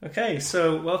Okay,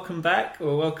 so welcome back,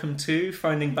 or welcome to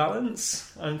Finding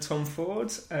Balance. I'm Tom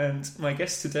Ford, and my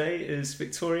guest today is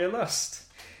Victoria Lust.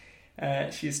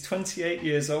 She's 28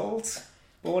 years old,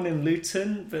 born in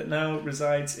Luton, but now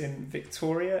resides in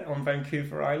Victoria on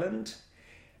Vancouver Island.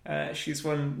 She's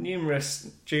won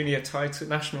numerous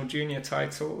national junior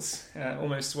titles,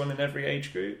 almost one in every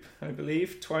age group, I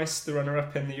believe, twice the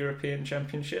runner-up in the European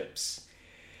Championships.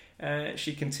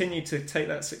 She continued to take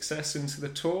that success into the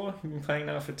tour. She's been playing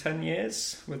now for 10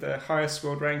 years with a highest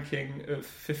world ranking of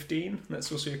 15.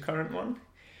 That's also your current one.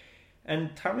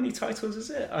 And how many titles is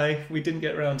it? We didn't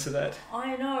get around to that.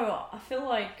 I know. I feel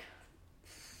like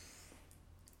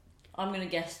I'm going to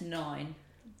guess 9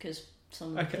 because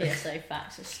some PSA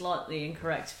facts are slightly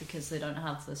incorrect because they don't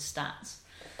have the stats.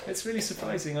 It's really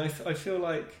surprising. I feel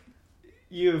like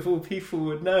you of all people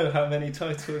would know how many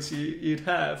titles you'd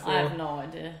have. I have no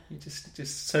idea. You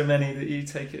just so many that you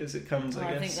take it as it comes,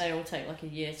 I guess. I think they all take like a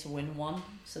year to win one,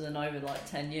 so then over like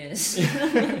 10 years.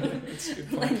 That's a good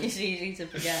point. Then it's easy to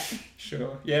forget.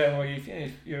 Sure. Yeah, well,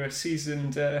 you're a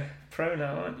seasoned pro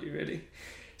now, aren't you, really?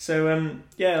 So,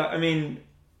 I mean,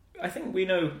 I think we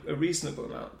know a reasonable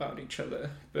amount about each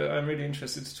other, but I'm really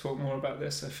interested to talk more about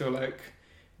this. I feel like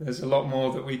there's a lot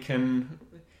more that we can...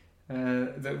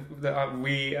 that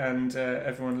we and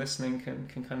everyone listening can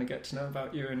kind of get to know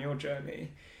about you and your journey.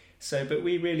 So, but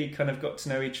we really kind of got to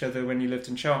know each other when you lived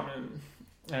in Cheltenham,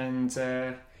 and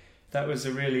that was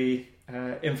a really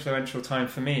influential time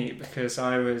for me because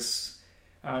I was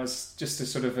just a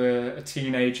sort of a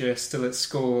teenager still at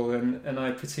school, and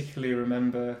I particularly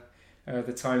remember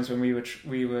the times when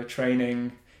we were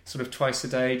training sort of twice a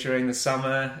day during the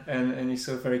summer, and you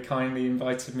sort of very kindly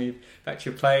invited me back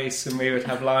to your place, and we would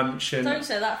have lunch. And don't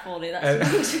say that, Fordy. That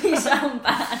makes me sound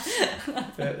bad.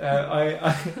 But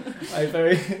I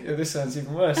very this sounds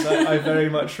even worse. I very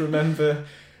much remember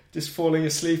just falling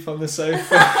asleep on the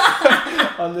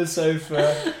sofa,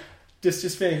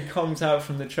 just being conked out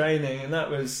from the training, and that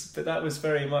was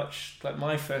very much like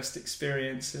my first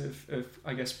experience of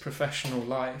I guess professional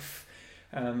life.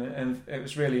 And it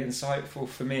was really insightful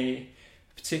for me,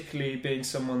 particularly being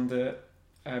someone that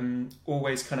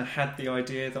always kind of had the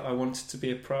idea that I wanted to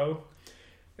be a pro.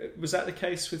 Was that the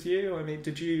case with you? I mean,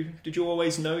 did you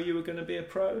always know you were going to be a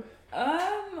pro?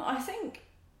 I think,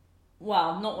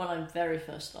 well, not when I very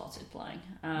first started playing.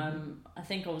 I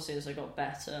think obviously as I got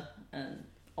better and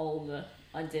older,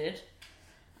 I did.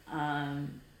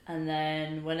 And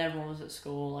then when everyone was at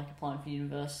school, like applying for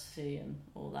university and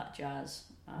all that jazz,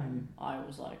 I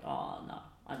was like, oh no,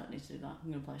 I don't need to do that.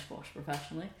 I'm going to play squash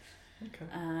professionally. Okay.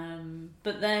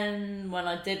 But then when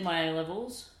I did my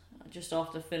A-levels, just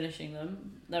after finishing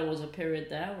them, there was a period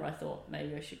there where I thought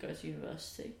maybe I should go to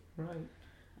university. Right.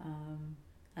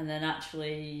 And then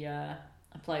actually I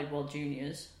played World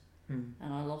Juniors and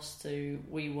I lost to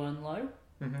Wee Wern Low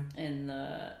in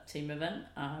the team event,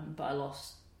 but I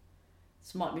lost.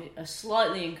 This might be a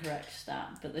slightly incorrect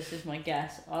stat, but this is my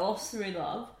guess. I lost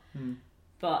 3-love,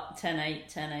 but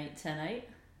 10-8, 10-8, 10-8.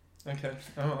 Okay.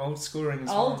 Oh, old scoring as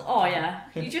well. Oh, yeah.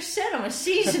 You just said I'm a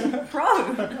seasoned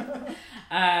pro.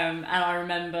 And I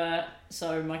remember,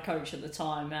 so my coach at the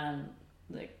time and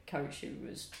the coach who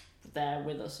was there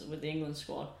with us, with the England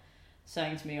squad,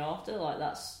 saying to me after, like,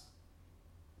 that's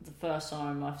the first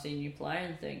time I've seen you play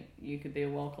and think you could be a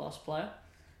world-class player.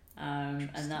 And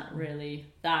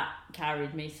that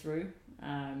carried me through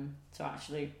to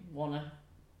actually want to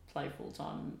play full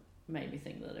time. Made me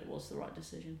think that it was the right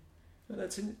decision.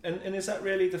 And is that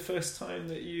really the first time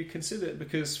that you considered it?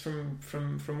 Because from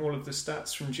all of the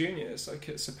stats from juniors, like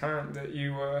it's apparent that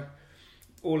you were,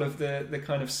 all of the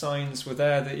kind of signs were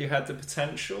there that you had the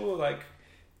potential. Like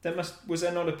was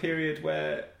there not a period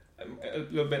where a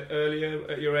little bit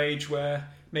earlier at your age where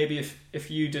maybe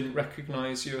if you didn't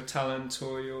recognise your talent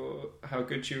or how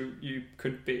good you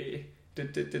could be,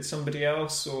 did somebody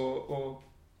else or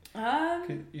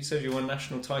you said you won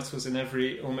national titles in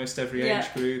almost every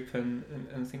age group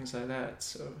and things like that.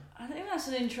 So I think that's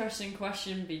an interesting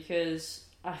question because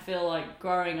I feel like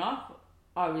growing up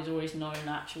I was always known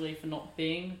actually for not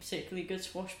being a particularly good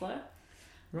squash player,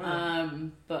 right?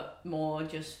 But more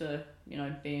just for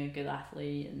being a good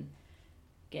athlete and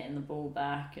getting the ball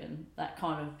back, and that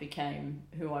kind of became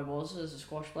who I was as a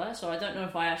squash player. So I don't know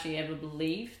if I actually ever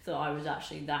believed that I was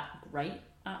actually that great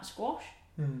at squash.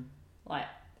 Like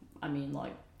the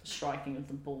striking of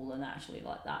the ball and actually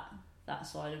like that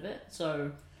side of it.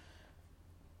 So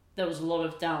there was a lot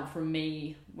of doubt from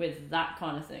me with that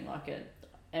kind of thing. Like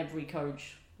every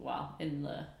coach, in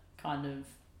the kind of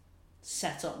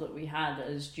setup that we had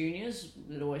as juniors,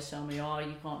 would always tell me, oh,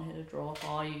 you can't hit a drop,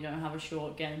 oh, you don't have a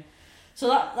short game. So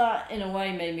that in a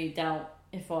way made me doubt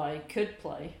if I could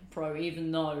play pro,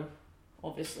 even though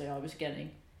obviously I was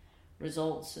getting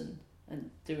results and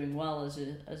doing well as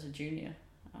a junior.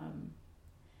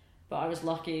 But I was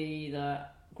lucky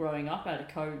that growing up I had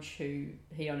a coach who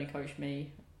he only coached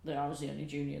me, that I was the only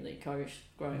junior that he coached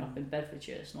growing up in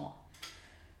Bedfordshire. It's not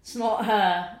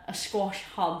a squash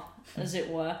hub, as it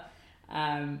were.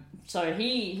 So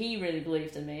he really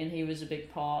believed in me, and he was a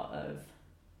big part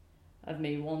of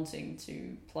me wanting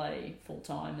to play full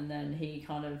time. And then he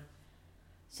kind of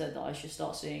said that I should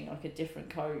start seeing like a different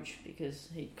coach, because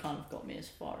he kind of got me as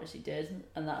far as he did.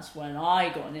 And that's when I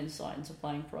got an insight into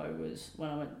playing pro, was when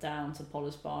I went down to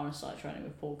Potters Bar and started training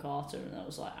with Paul Carter, and there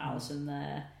was like Alison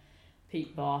there,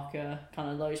 Pete Barker, kind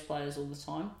of those players all the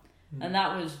time. And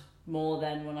that was more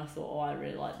than when I thought, oh, I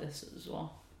really like this as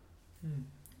well.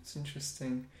 It's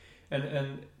interesting.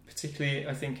 And particularly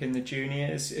I think in the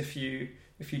juniors, if you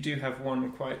do have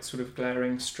one quite sort of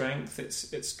glaring strength,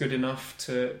 it's good enough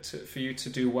for you to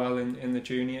do well in the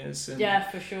juniors. And, yeah,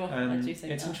 for sure. I do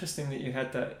think it's interesting that you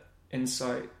had that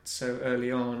insight so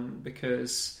early on,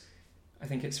 because I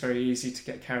think it's very easy to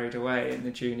get carried away in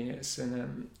the juniors,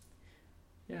 and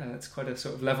that's quite a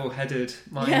sort of level-headed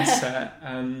mindset.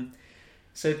 Yeah.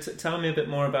 So tell me a bit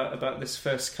more about this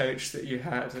first coach that you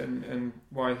had, and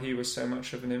why he was so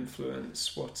much of an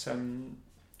influence. What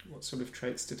sort of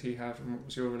traits did he have, and what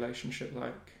was your relationship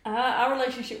like? Our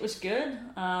relationship was good.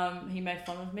 He made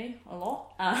fun of me a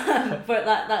lot, but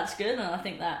that's good. And I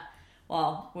think that,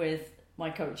 well, with my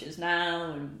coaches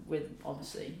now, and with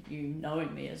obviously you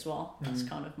knowing me as well, that's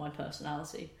kind of my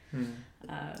personality.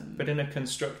 But in a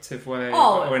constructive way,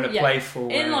 or in a playful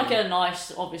way? In like a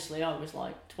nice, obviously I was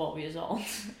like 12 years old,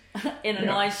 in a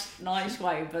nice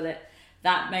way, but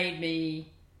that made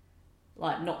me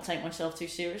like not take myself too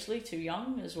seriously, too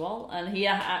young as well. And he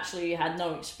actually had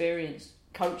no experience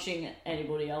coaching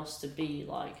anybody else to be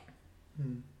like,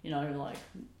 like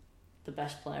the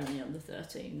best player in the under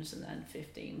 13s and then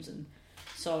 15s and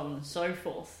so on and so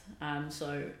forth.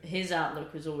 So his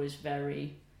outlook was always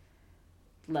very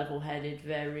level-headed,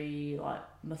 very like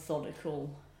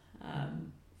methodical,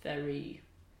 very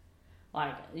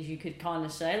like, you could kind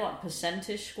of say like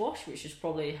percentage squash, which is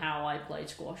probably how I played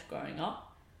squash growing up.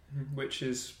 Which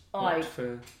is like,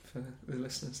 for the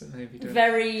listeners that maybe don't.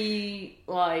 Very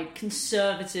like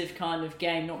conservative kind of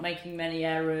game, not making many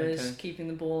errors, keeping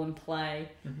the ball in play,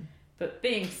 but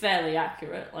being fairly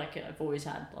accurate. Like I've always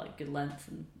had like good length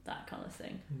and that kind of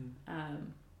thing.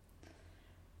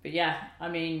 But yeah, I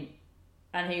mean,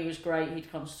 and he was great.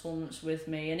 He'd come to tournaments with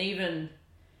me, and even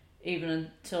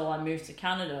until I moved to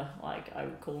Canada, like I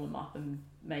would call him up, and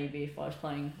maybe if I was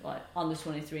playing like under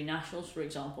 23 nationals, for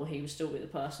example, he would still be the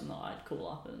person that I'd call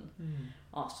up and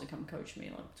ask to come coach me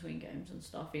like between games and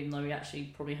stuff, even though he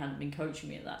actually probably hadn't been coaching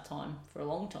me at that time for a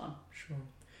long time. Sure.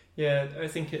 Yeah, I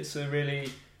think it's a really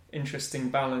interesting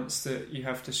balance that you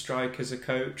have to strike as a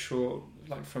coach, or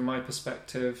like from my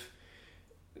perspective,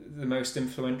 the most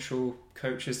influential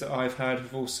coaches that I've had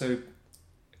have also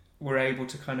were able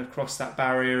to kind of cross that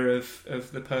barrier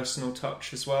of the personal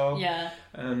touch as well. Yeah.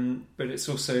 But it's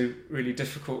also really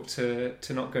difficult to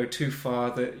not go too far,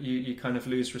 that you kind of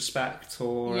lose respect,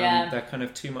 or they're kind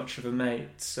of too much of a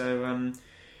mate. So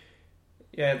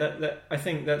that I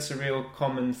think that's a real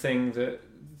common thing that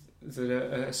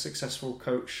a successful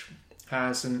coach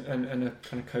has, and a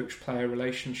kind of coach-player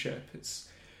relationship. It's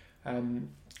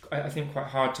I think quite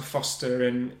hard to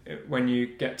foster when you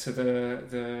get to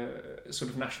the sort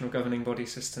of national governing body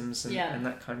systems and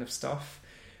that kind of stuff.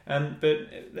 But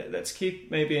let's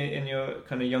keep maybe in your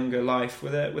kind of younger life. Were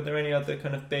there any other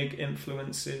kind of big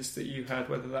influences that you had,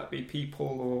 whether that be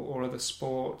people or other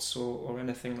sports or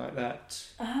anything like that?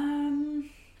 That's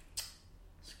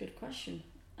a good question.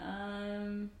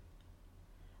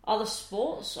 Other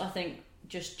sports, I think,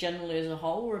 just generally as a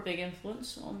whole, were a big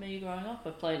influence on me growing up.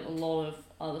 I played a lot of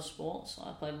other sports.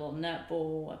 I played a lot of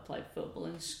netball, I played football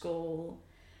in school.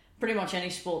 Pretty much any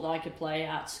sport that I could play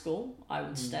at school, I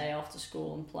would stay after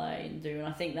school and play and do. And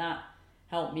I think that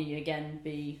helped me, again,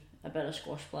 be a better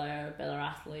squash player, a better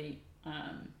athlete.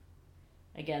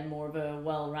 Again, more of a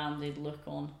well-rounded look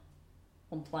on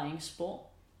playing sport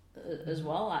as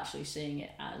well, actually seeing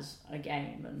it as a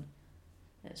game, and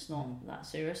it's not that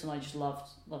serious. And I just loved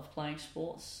playing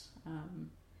sports.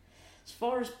 As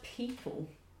far as people,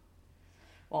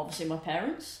 well, obviously my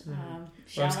parents. Well,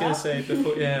 I was going to say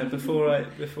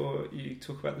before you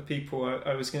talk about the people,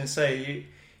 I was going to say,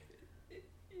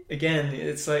 again,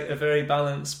 it's like a very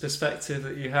balanced perspective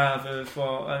that you have of,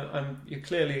 well, you're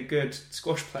clearly a good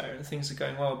squash player and things are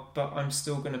going well, but I'm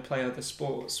still going to play other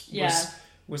sports.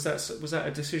 Was that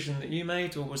a decision that you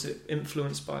made, or was it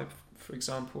influenced by for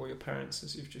example, your parents,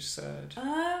 as you've just said?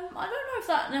 I don't know if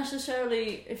that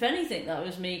necessarily, if anything, that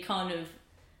was me kind of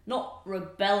not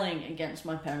rebelling against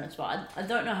my parents, but I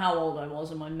don't know how old I was,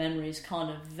 and my memory is kind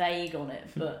of vague on it,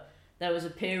 but there was a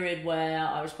period where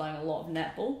I was playing a lot of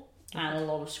netball and a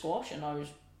lot of squash, and I was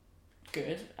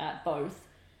good at both,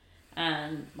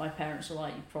 and my parents were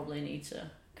like, you probably need to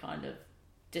kind of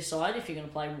decide if you're going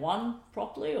to play one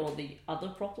properly or the other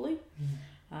properly.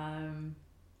 And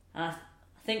I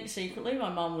think secretly my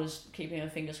mum was keeping her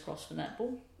fingers crossed for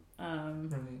netball.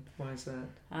 Right. Why is that?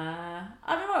 I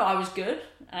don't know. I was good,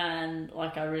 and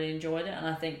like I really enjoyed it. And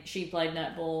I think she played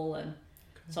netball, and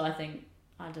so I think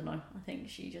I don't know. I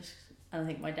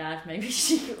think my dad maybe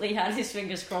secretly had his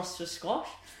fingers crossed for squash.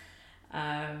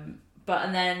 And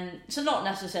then so not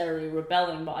necessarily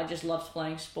rebelling, but I just loved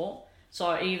playing sport.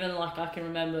 So even like I can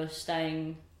remember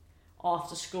staying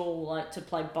after school like to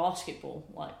play basketball.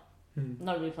 Like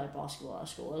nobody played basketball at our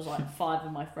school. There was like 5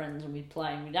 of my friends, and we'd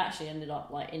play, and we'd actually ended up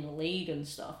like in the league and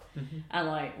stuff. And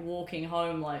like walking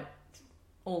home, like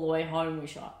all the way home, we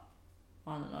shot,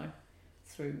 I don't know,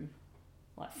 through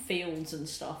like fields and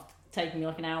stuff, taking me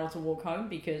like an hour to walk home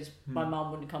because my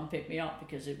mum wouldn't come pick me up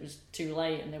because it was too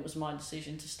late, and it was my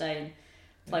decision to stay and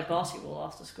play basketball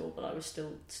after school. But I would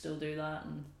still do that,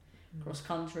 and cross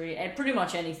country, and pretty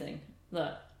much anything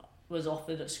that was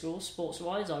offered at school sports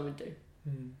wise I would do.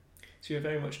 So you're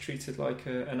very much treated like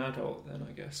an adult then,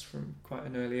 I guess, from quite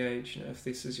an early age. You know, if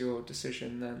this is your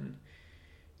decision, then,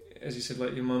 as you said,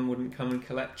 like your mum wouldn't come and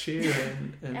collect you.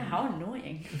 And yeah, how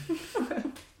annoying.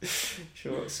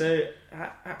 Sure. So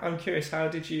I'm curious, how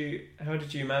did you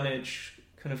manage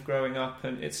kind of growing up?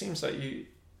 And it seems like you,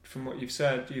 from what you've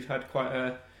said, you've had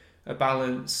quite a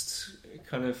balanced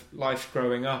kind of life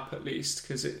growing up, at least,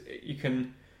 because you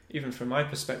can, even from my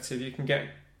perspective, you can get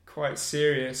quite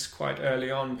serious quite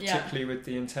early on, particularly with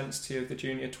the intensity of the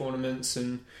junior tournaments,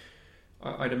 and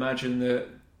I'd imagine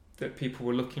that people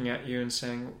were looking at you and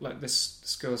saying, like,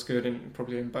 this girl's good, and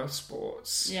probably in both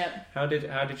sports. Yeah. How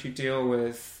did you deal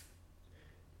with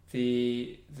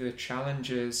the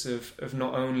challenges of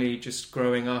not only just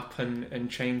growing up and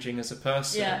changing as a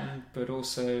person, but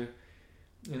also,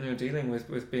 you know, dealing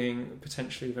with being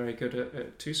potentially very good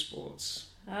at 2 sports,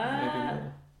 maybe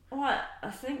more? Well,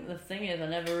 I think the thing is, I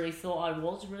never really thought I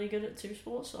was really good at 2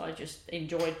 sports. So I just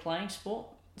enjoyed playing sport,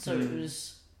 so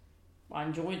I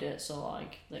enjoyed it. So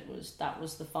like that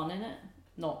was the fun in it,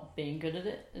 not being good at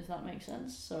it, if that makes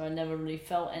sense. So I never really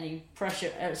felt any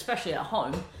pressure, especially at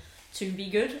home, to be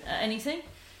good at anything.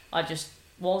 I just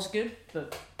was good,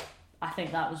 but I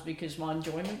think that was because my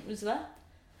enjoyment was there.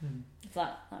 If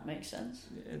that makes sense.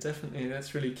 Yeah, definitely,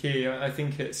 that's really key. I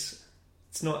think it's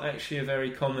not actually a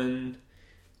very common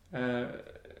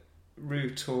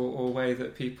route or way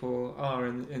that people are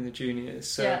in the juniors.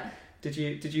 So did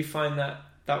you find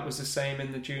that was the same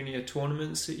in the junior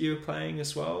tournaments that you were playing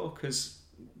as well? Because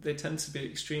they tend to be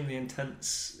extremely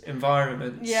intense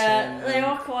environments. Yeah, they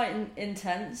are quite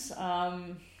intense.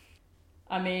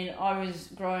 I mean, I was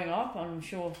growing up, I'm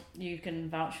sure you can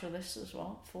vouch for this as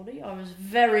well, 40. I was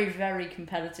very, very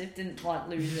competitive, didn't like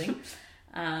losing.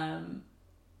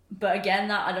 But again,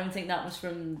 I don't think that was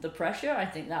from the pressure. I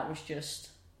think that was just,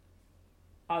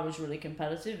 I was really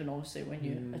competitive, and obviously when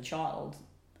you're a child,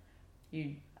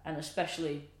 and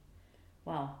especially,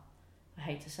 well, I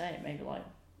hate to say it, maybe like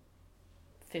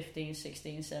 15,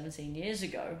 16, 17 years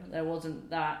ago, there wasn't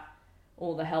that,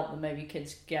 all the help that maybe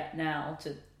kids get now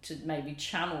to maybe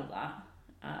channel that.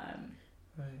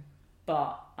 Right.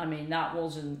 But, I mean, that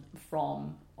wasn't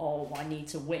from, I need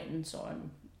to win, so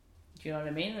do you know what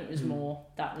I mean? It was more,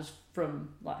 that was from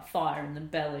like fire in the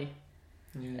belly,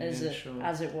 as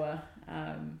it were.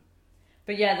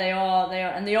 But yeah, they are,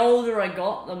 and the older I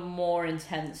got, the more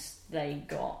intense they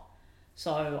got.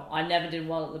 So I never did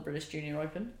well at the British Junior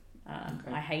Open.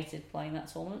 I hated playing that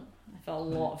tournament. I felt a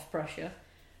lot of pressure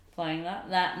playing that.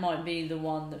 That might be the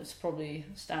one that's probably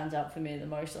stands out for me the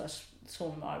most. That's the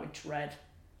tournament I would dread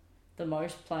the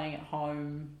most, playing at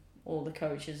home. All the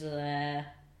coaches are there.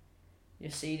 You're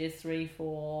seeded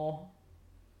 3-4.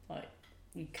 Like,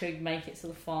 you could make it to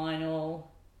the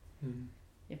final.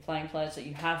 You're playing players that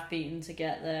you have beaten to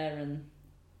get there, and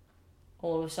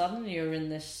all of a sudden you're in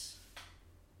this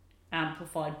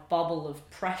amplified bubble of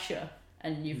pressure,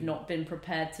 and you've not been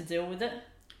prepared to deal with it.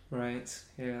 Right.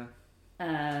 Yeah.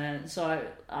 And so,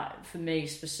 for me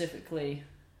specifically,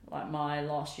 like my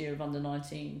last year of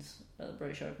under-19s at the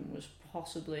British Open was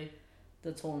possibly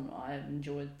the tournament I have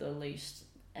enjoyed the least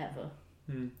ever.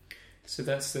 So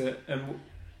that's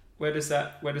where does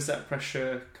that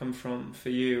pressure come from for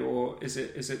you, or is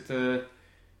it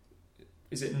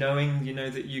is it knowing,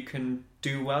 that you can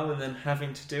do well and then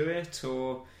having to do it,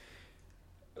 or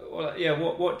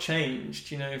what changed,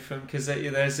 from, because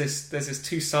there's this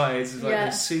two sides, there's like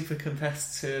this super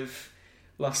competitive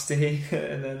Lusty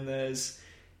and then there's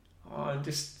I'm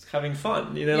just having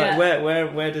fun, like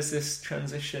where does this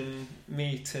transition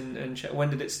meet, and when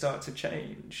did it start to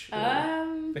change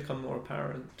or become more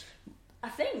apparent? I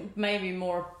think maybe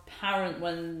more apparent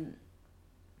when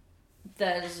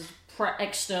there's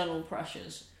external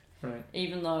pressures, right?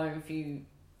 Even though if you,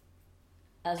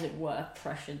 as it were,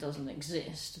 pressure doesn't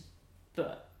exist,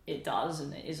 but it does,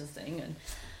 and it is a thing. And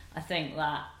I think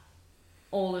that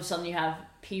all of a sudden you have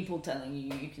people telling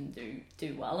you can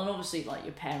do well, and obviously like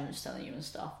your parents telling you and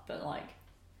stuff. But like,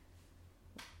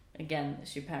 again,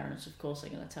 it's your parents, of course,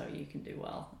 they're going to tell you can do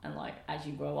well. And like as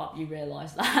you grow up, you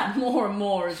realise that more and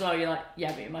more as well. You're like,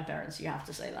 yeah, but you're my parents, you have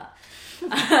to say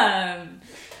that.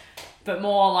 But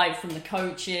more like from the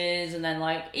coaches, and then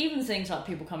like even things like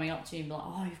people coming up to you and be like,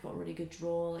 oh, you've got a really good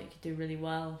draw, like you could do really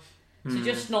well. So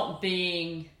just not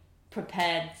being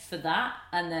prepared for that,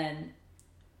 and then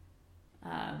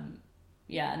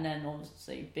and then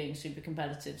obviously being super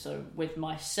competitive. So with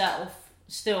myself,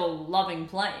 still loving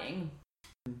playing,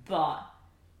 but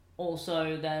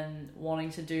also then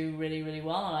wanting to do really, really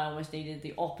well, and I always needed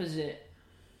the opposite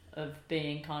of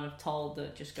being kind of told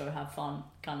that just go have fun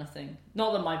kind of thing.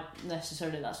 Not that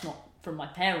that's not from my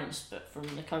parents, but from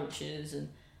the coaches, and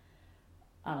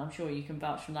I'm sure you can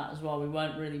vouch from that as well. We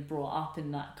weren't really brought up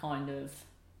in that kind of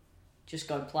just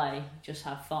go play, just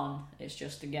have fun, it's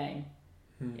just a game.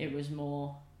 It was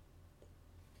more,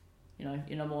 you're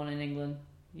number one in England,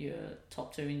 you're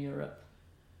top 2 in Europe,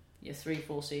 you're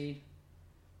 3-4 seed,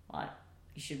 like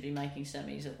you should be making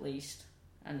semis at least,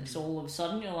 and it's all of a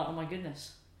sudden you're like, oh my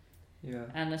goodness. Yeah.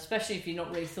 And especially if you've not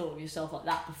really thought of yourself like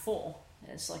that before,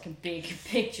 it's like a big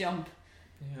jump.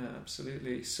 Yeah,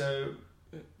 absolutely. So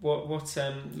what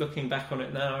looking back on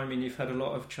it now, I mean, you've had a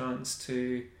lot of chance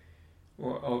to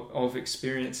of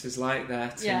experiences like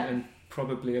that, and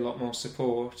probably a lot more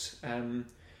support.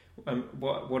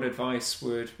 What advice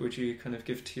would you kind of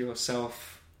give to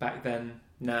yourself back then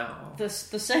now? The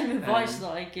same advice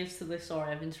that I give to this.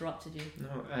 Sorry, I've interrupted you.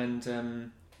 No,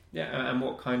 and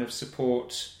what kind of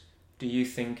support do you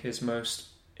think is most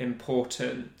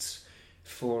important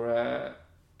for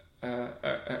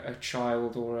a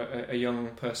child or a young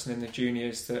person in the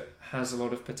juniors that has a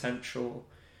lot of potential,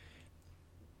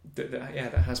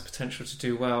 that has potential to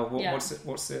do well? What's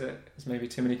the there's maybe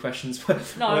too many questions, but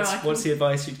what's the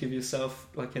advice you'd give yourself,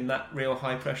 like in that real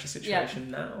high pressure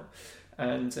situation now,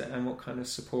 and what kind of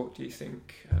support do you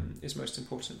think is most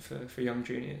important for young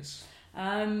juniors?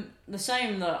 The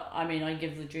same that I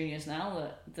give the juniors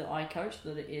now that I coach,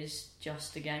 that it is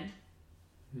just a game,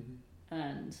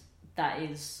 and that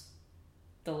is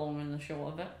the long and the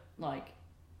short of it. Like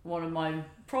one of my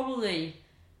probably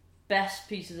best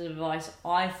pieces of advice,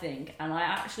 I think, and I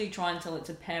actually try and tell it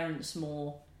to parents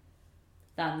more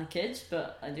than the kids,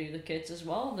 but I do the kids as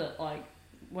well, that like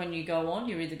when you go on,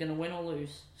 you're either going to win or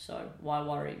lose, so why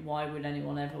worry? Why would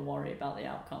anyone ever worry about the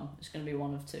outcome? It's going to be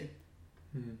one of two.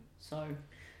 So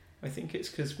I think it's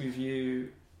because we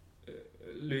view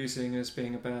losing as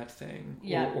being a bad thing,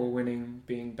 or winning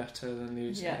being better than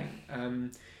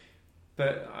losing.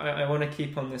 But I want to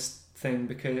keep on this thing,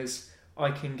 because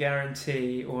I can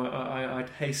guarantee, or I'd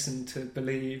hasten to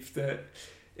believe, that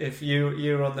if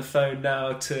you're on the phone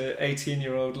now to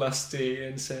 18-year-old Lusty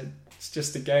and said, it's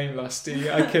just a game, Lusty,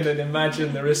 I couldn't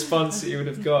imagine the response that you would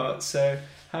have got. So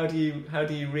how do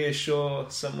you reassure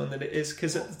someone that it is?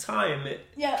 Because at the time,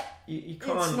 you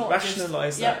can't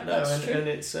rationalise that now, and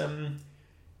it's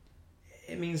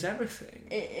it means everything.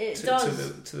 It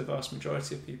does to the vast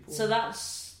majority of people. So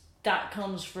that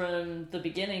comes from the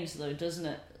beginnings, though, doesn't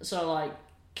it? So like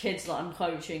kids that I'm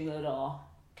coaching that are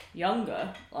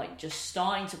younger, like just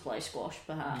starting to play squash,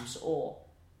 perhaps, or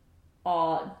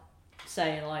are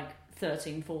say like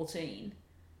 13, 14.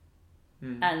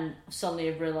 And suddenly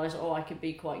have realised, I could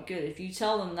be quite good. If you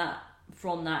tell them that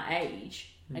from that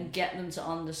age and get them to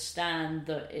understand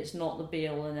that it's not the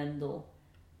be-all and end-all,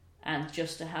 and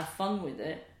just to have fun with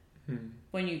it,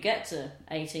 when you get to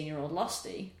 18-year-old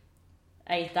Lusty,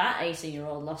 that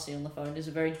 18-year-old Lusty on the phone is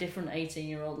a very different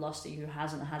 18-year-old Lusty who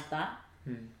hasn't had that.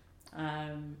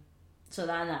 So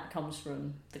that comes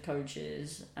from the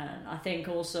coaches, and I think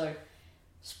also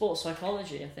sports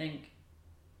psychology. I think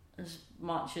as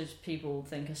much as people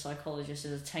think a psychologist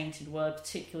is a tainted word,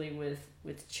 particularly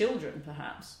with children,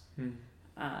 perhaps,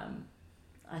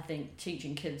 I think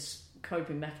teaching kids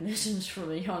coping mechanisms from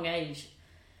a young age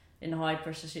in high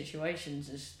pressure situations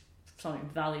is something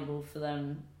valuable for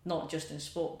them, not just in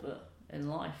sport but in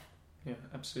life. Yeah,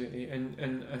 absolutely.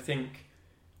 And I think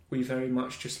we very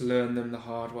much just learn them the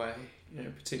hard way.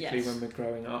 Particularly when we're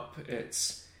growing up,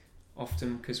 it's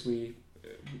often because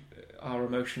our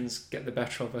emotions get the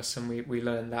better of us, and we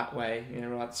learn that way.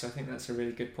 Right. So I think that's a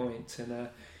really good point, and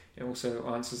it also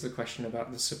answers the question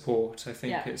about the support. I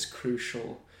think it's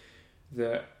crucial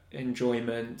that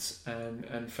enjoyment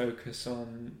and focus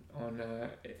on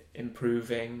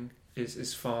improving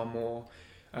is far more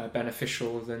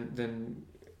beneficial than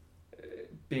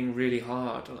being really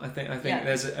hard. I think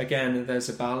there's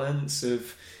a balance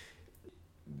of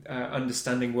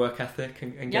understanding work ethic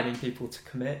and getting people to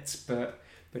commit, but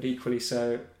equally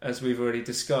so, as we've already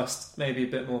discussed, maybe a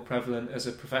bit more prevalent as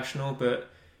a professional. But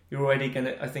you're already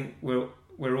gonna. I think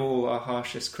we're all our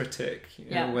harshest critic,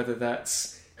 whether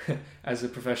that's as a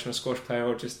professional squash player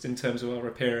or just in terms of our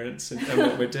appearance and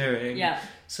what we're doing.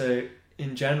 So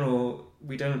in general,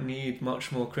 we don't need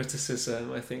much more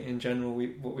criticism. I think in general,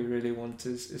 what we really want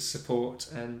is support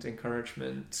and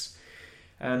encouragement.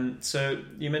 So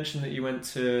you mentioned that you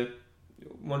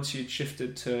once you'd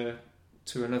shifted to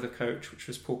another coach, which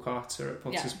was Paul Carter at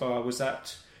Potter's Bar. Was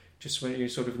that just when you were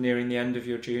sort of nearing the end of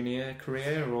your junior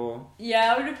career, or?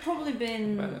 Yeah, I would have probably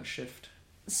been about that shift.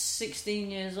 16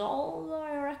 years old,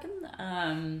 I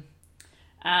reckon.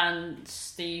 And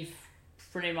Steve,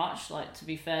 pretty much, like, to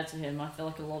be fair to him, I feel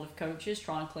like a lot of coaches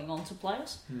try and cling on to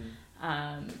players.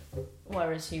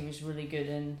 Whereas he was really good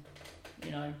in,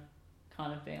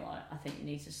 kind of being like, I think you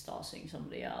need to start seeing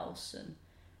somebody else. And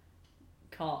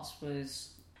Karts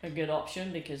was a good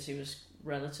option because he was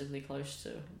relatively close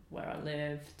to where I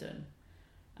lived,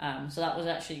 and so that was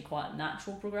actually quite a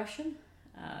natural progression.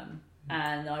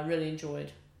 And I really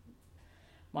enjoyed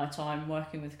my time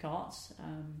working with Karts.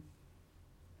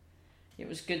 It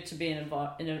was good to be in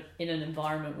an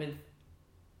environment with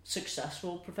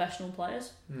successful professional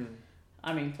players.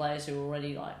 I mean, players who were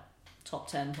already like top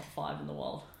 10, top 5 in the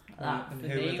world. That for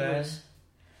me was.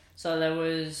 So there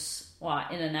was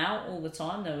in and out all the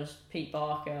time. There was Pete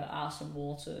Barker, Alison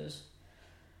Waters.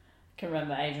 I can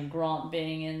remember Adrian Grant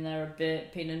being in there a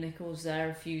bit. Peter Nichols there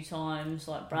a few times.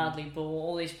 Like Bradley Ball.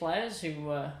 All these players who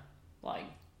were like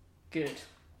good.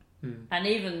 And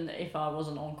even if I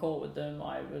wasn't on court with them,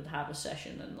 I would have a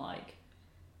session and like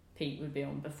Pete would be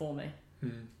on before me.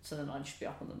 So then I'd just be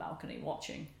up on the balcony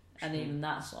watching. And even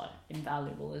that's like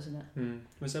invaluable, isn't it?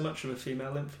 Was there much of a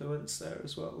female influence there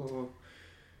as well, or?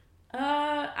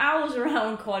 I was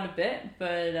around quite a bit,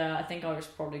 but I think I was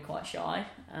probably quite shy.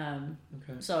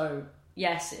 So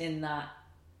yes, in that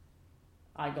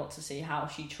I got to see how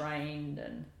she trained,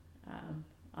 and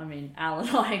I mean, Al and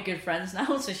I are good friends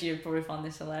now, so she would probably find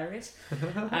this hilarious.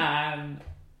 But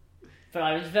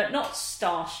I was not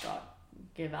starstruck.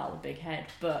 Give Al a big head,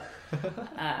 but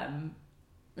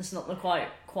it's not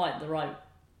quite the right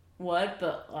word,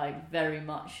 but like very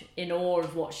much in awe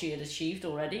of what she had achieved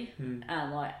already,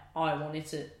 and like I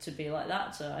wanted to be like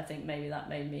that. So I think maybe that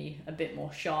made me a bit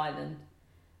more shy than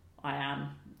I am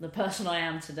the person I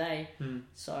am today.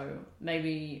 So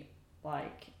maybe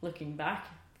like looking back,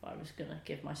 if I was gonna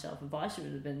give myself advice, it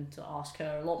would have been to ask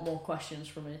her a lot more questions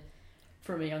from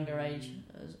a younger age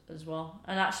as well.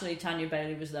 And actually Tanya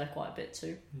Bailey was there quite a bit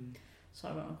too, so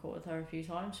I went on court with her a few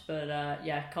times. But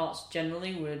Karts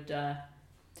generally would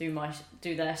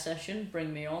do their session,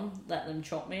 bring me on, let them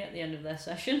chop me at the end of their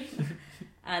session,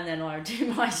 and then I would do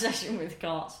my session with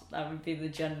Karts. That would be the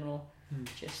general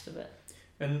gist of it.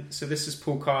 And so this is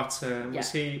Paul Carter.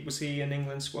 Was he an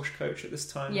England squash coach at this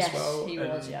time as well? Yes, he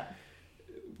was. Yeah.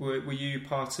 Were you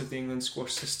part of the England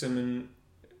squash system,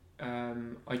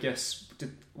 and I guess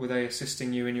were they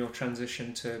assisting you in your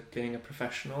transition to being a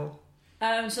professional?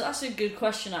 So that's a good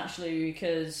question actually,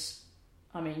 because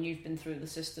I mean, you've been through the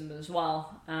system as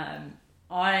well.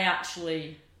 I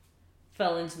actually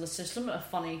fell into the system at a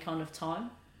funny kind of time,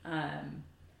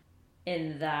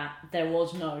 in that there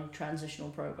was no transitional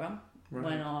program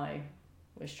when I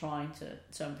was trying to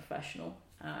turn professional.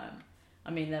 I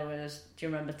mean, there was. Do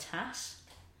you remember TAS?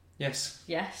 Yes.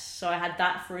 Yes. So I had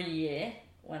that for a year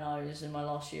when I was in my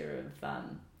last year of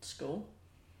school,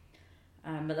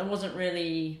 but there wasn't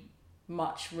really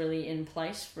much in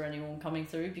place for anyone coming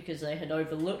through, because they had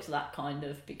overlooked that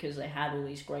because they had all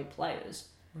these great players.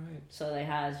 Right. So they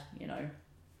had,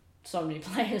 so many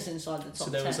players inside the top 10. So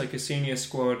there was like a senior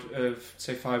squad of,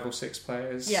 say, 5 or 6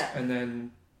 players. Yeah. And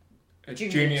then a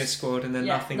junior squad, and then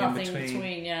nothing in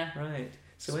between. Yeah. Right.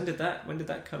 So when did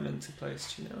that come into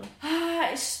place, do you know?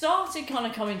 It started kind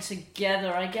of coming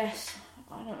together, I guess.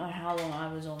 I don't know how long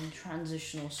I was on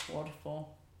transitional squad for.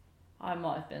 I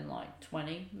might have been like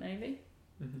 20, maybe.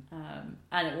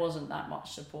 And it wasn't that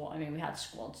much support. I mean, we had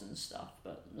squads and stuff,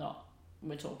 but not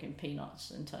we're talking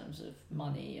peanuts in terms of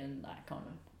money and that kind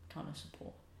of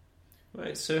support.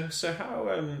 Right. So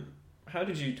how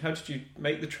did you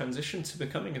make the transition to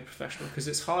becoming a professional? Because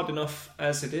it's hard enough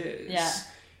as it is.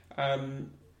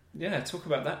 Yeah. Talk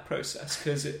about that process,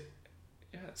 because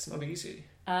it's not easy.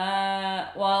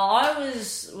 Well, I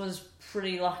was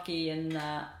pretty lucky in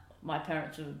that my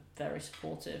parents were very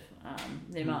supportive.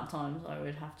 The amount of times I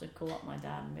would have to call up my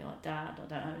dad and be like, "Dad, I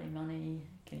don't have any money.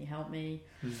 Can you help me?"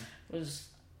 was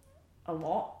a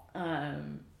lot.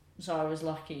 So I was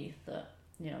lucky that,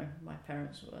 you know, my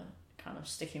parents were kind of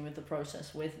sticking with the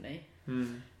process with me.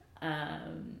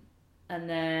 And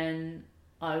then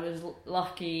I was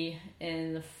lucky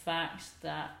in the fact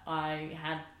that I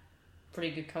had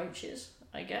pretty good coaches,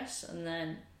 I guess. And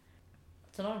then,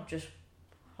 I don't know, just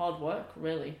hard work,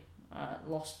 really.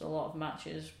 Lost a lot of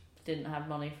matches, didn't have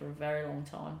money for a very long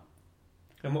time.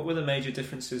 And what were the major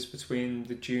differences between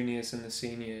the juniors and the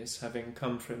seniors, having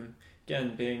come from,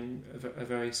 again, being a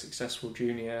very successful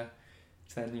junior,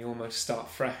 then you almost start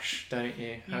fresh, don't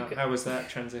you? How was that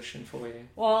transition for you?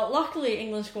 Well, luckily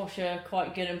England squash are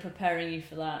quite good in preparing you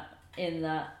for that, in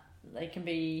that they can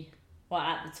be, well,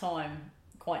 at the time,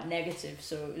 quite negative,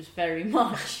 so it was very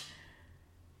much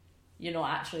you're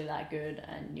not actually that good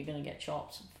and you're going to get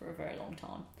chopped for a very long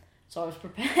time. So I was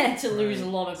prepared to lose a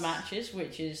lot of matches,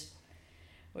 which is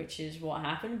what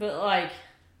happened. But like,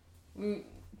 we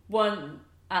weren't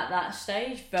at that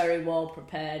stage very well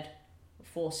prepared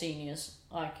for seniors.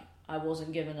 Like, I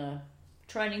wasn't given a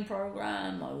training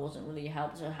program. I wasn't really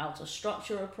helped to how to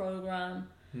structure a program.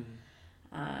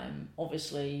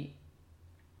 Obviously,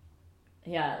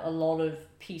 a lot of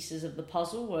pieces of the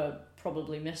puzzle were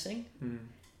probably missing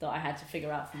that I had to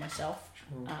figure out for myself.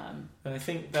 Sure. And I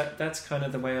think that's kind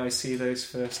of the way I see those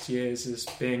first years as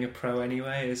being a pro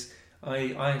anyway, is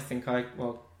I think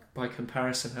by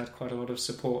comparison had quite a lot of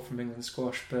support from England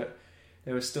squash, but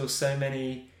there were still so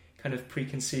many kind of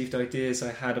preconceived ideas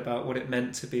I had about what it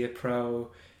meant to be a pro,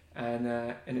 and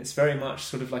it's very much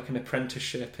sort of like an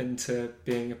apprenticeship into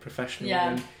being a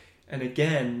professional. And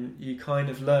again, you kind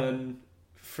of learn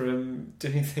from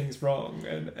doing things wrong,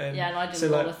 and I did a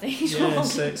lot of things wrong.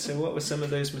 So what were some of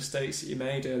those mistakes that you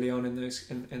made early on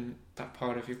in that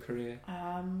part of your career?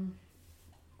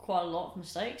 Quite a lot of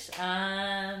mistakes,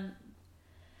 and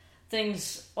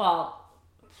things, well,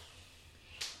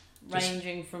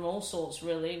 ranging from all sorts,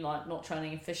 really, like not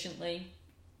training efficiently,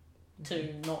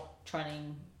 to not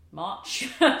training much,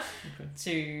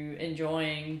 to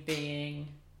enjoying being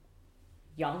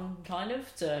young, kind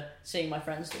of, to seeing my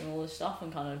friends doing all this stuff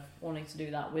and kind of wanting to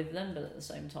do that with them, but at the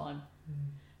same time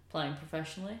playing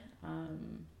professionally.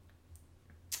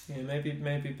 Maybe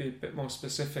be a bit more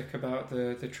specific about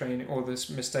the training or the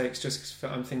mistakes, just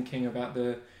 'cause I'm thinking about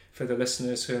for the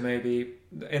listeners who are maybe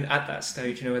at that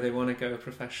stage, where they want to go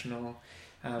professional.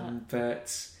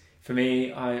 But for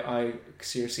me, I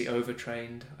seriously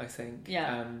overtrained, I think.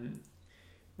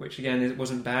 Which again, it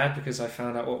wasn't bad, because I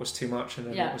found out what was too much and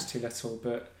then what was too little.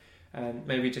 But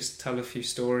maybe just tell a few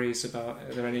stories about,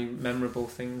 are there any memorable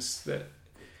things that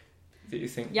you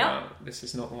think, wow, this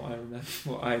is not what I remember,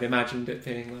 what I'd imagined it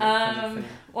being like? Kind of thing?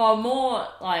 Well, more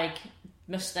like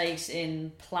mistakes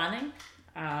in planning.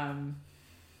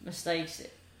 Mistakes.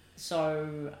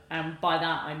 So, by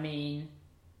that I mean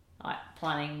like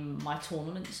planning my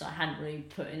tournaments. I hadn't really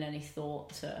put in any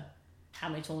thought to how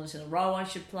many tournaments in a row I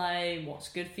should play, what's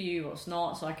good for you, what's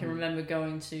not. So I can remember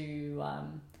going to,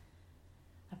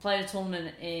 I played a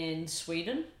tournament in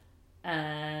Sweden,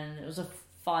 and it was a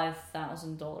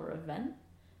 $5,000 event,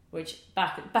 which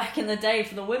back in the day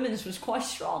for the women's was quite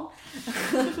strong.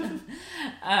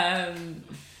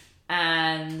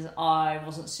 And I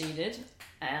wasn't seeded,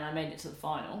 and I made it to the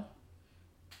final.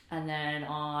 And then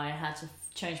I had to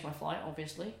change my flight,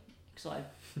 obviously, because I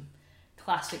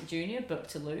classic junior, booked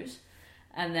to lose.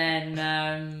 And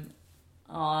then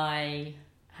I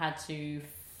had to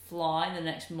fly the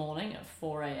next morning at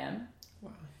 4 a.m.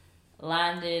 Wow.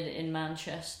 Landed in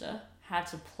Manchester. Had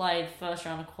to play the first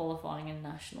round of qualifying in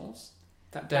nationals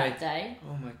that day.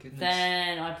 Oh my goodness.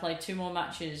 Then I played 2 more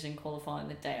matches in qualifying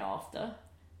the day after,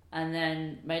 and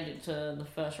then made it to the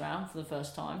first round for the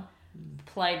first time.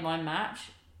 Played my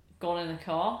match, got in the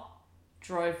car,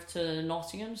 drove to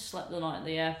Nottingham, slept the night at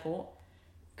the airport,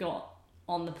 got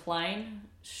on the plane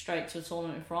straight to a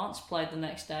tournament in France, played the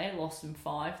next day, lost in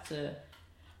 5 to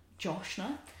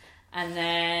Joshna, and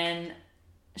then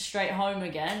straight home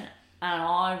again. And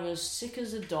I was sick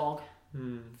as a dog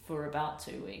for about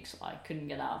 2 weeks. I couldn't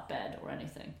get out of bed or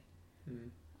anything.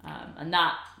 And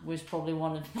that was probably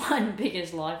one of my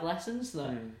biggest life lessons,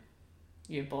 that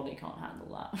your body can't handle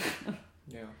that.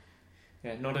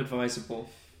 Yeah, not advisable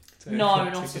No,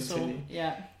 not at all.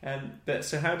 Yeah. But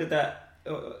so how did that,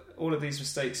 all of these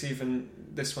mistakes, even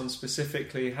this one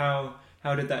specifically, how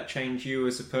did that change you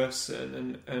as a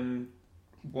person, and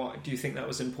what do you think that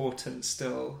was important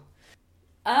still?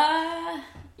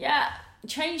 Yeah,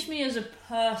 changed me as a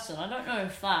person. I don't know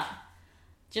if that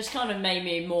just kind of made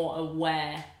me more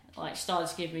aware, like started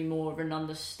to give me more of an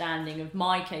understanding of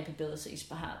my capabilities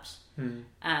perhaps,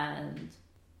 and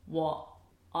what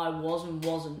I was and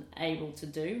wasn't able to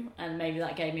do, and maybe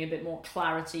that gave me a bit more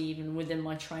clarity even within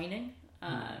my training.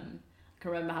 I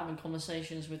can remember having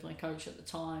conversations with my coach at the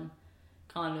time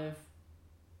kind of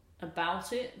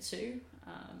about it too.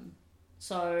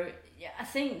 So yeah, I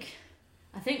think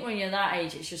when you're that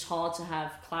age it's just hard to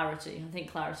have clarity. I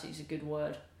think clarity is a good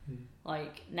word.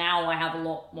 Like now I have a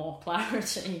lot more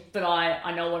clarity, but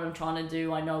I know what I'm trying to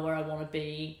do, I know where I want to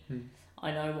be,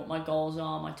 I know what my goals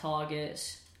are, my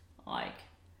targets, like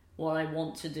what I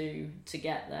want to do to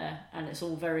get there, and it's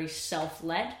all very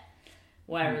self-led,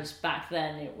 whereas back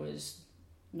then it was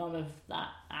none of that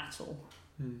at all.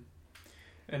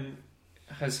 And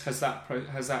has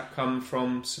that come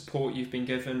from support you've been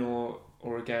given, or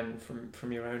again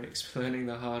from your own learning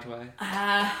the hard way?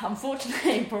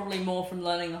 Unfortunately, probably more from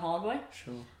learning the hard way.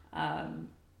 Sure.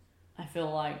 I feel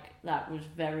like that was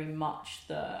very much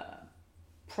the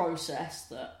process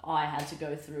that I had to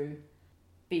go through,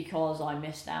 because I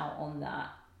missed out on that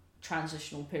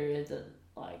transitional period that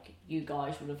like you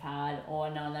guys would have had, or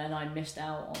no, then I missed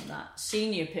out on that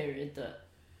senior period that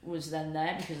was then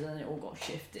there, because then it all got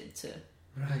shifted to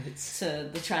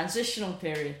the transitional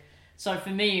period. So for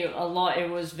me, a lot, it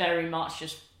was very much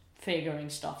just figuring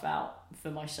stuff out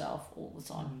for myself all the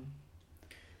time.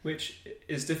 Which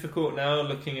is difficult now,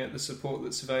 looking at the support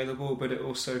that's available, but it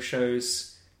also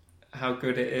shows how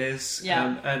good it is,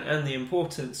 and the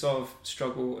importance of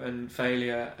struggle and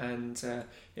failure, and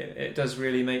it does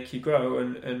really make you grow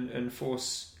and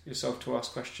force yourself to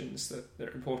ask questions that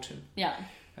are important. Yeah.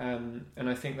 And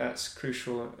I think that's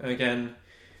crucial. And again,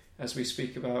 as we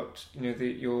speak about,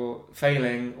 your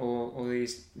failing or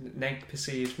these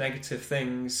perceived negative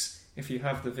things, if you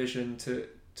have the vision to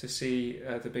see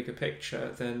the bigger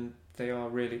picture, then they are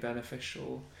really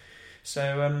beneficial.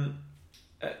 So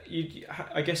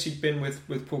I guess you'd been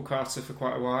with Paul Carter for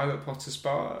quite a while at Potters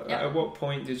Bar. Yeah. At what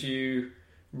point did you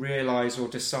realise or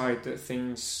decide that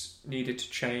things needed to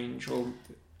change, or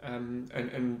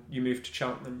and you moved to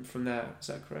Cheltenham from there? Is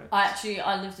that correct?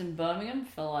 I lived in Birmingham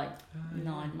for like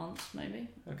 9 months maybe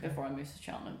before I moved to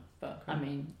Cheltenham. But I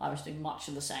mean, I was doing much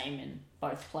of the same in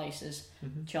both places.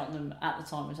 Cheltenham at the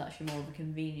time was actually more of a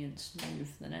convenience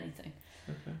move than anything.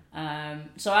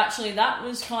 So actually that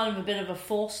was kind of a bit of a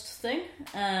forced thing.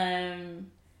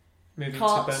 Moving to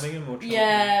Birmingham or Cheltenham?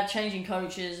 Yeah, changing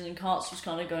coaches, and Carts was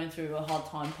kind of going through a hard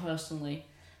time personally,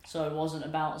 so it wasn't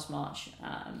about as much.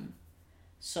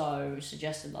 So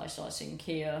suggested that I start seeing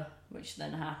Kia, which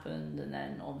then happened, and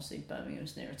then obviously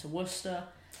Birmingham's nearer to Worcester.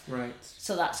 Right.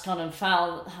 So that's kind of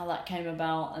how that came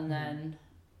about, and then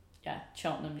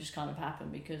Cheltenham just kind of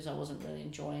happened because I wasn't really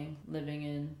enjoying living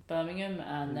in Birmingham,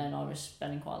 and then I was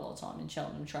spending quite a lot of time in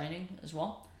Cheltenham training as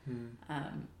well,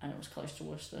 and it was close to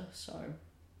Worcester, so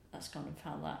that's kind of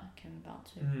how that came about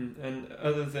too. And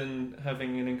other than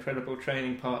having an incredible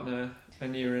training partner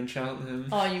and you were in Cheltenham...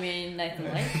 Oh, you mean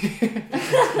Nathan Lake?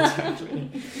 Exactly.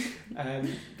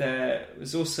 There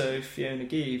was also Fiona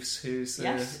Geeves, who's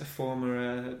a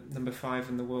former number 5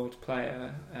 in the world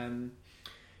player.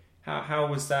 How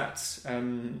was that?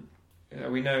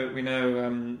 We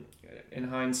know in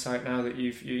hindsight now that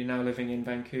you're now living in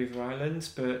Vancouver Island,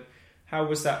 but how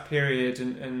was that period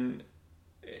and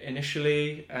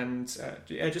initially, and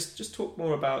just talk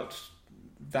more about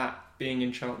that, being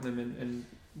in Cheltenham and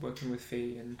working with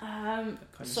Fee and that kind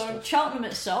of stuff. Cheltenham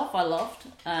itself I loved.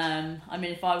 I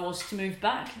mean, if I was to move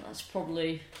back, that's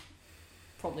probably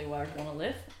where I'd want to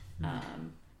live.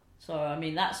 So I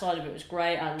mean, that side of it was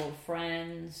great. I had a lot of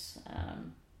friends,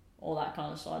 all that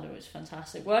kind of side of it was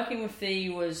fantastic. Working with Fee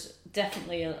was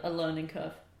definitely a learning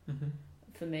curve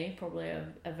for me, probably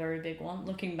a very big one.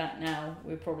 Looking back now,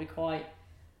 we're probably quite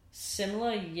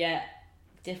similar yet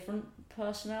different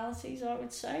personalities, I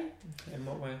would say. In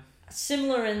what way?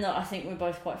 Similar in that I think we're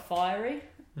both quite fiery,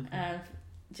 and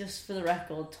just for the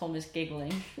record, Tom is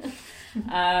giggling.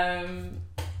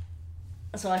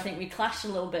 So I think we clashed a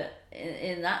little bit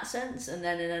in that sense, and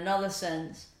then in another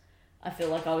sense I feel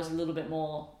like I was a little bit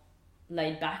more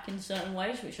laid back in certain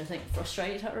ways, which I think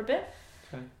frustrated her a bit.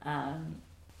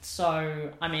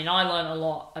 So I mean, I learned a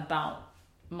lot about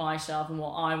myself and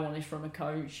what I wanted from a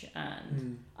coach,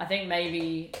 and I think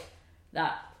maybe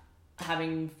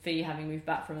having moved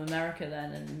back from America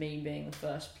then, and me being the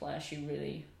first player she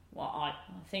really well, I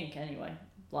think anyway,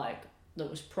 like that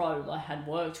was pro that I had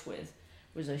worked with,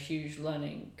 was a huge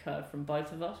learning curve from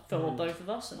both of us, both of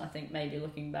us. And I think maybe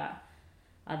looking back,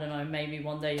 I don't know, maybe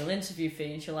one day you'll interview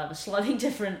Fee and she'll have a slightly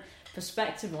different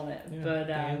perspective on it. Yeah, but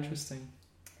interesting.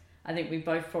 I think we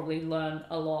both probably learned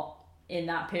a lot in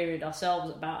that period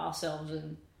ourselves, about ourselves,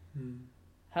 and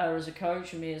her as a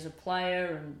coach and me as a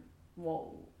player, and what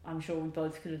I'm sure we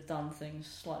both could have done things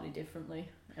slightly differently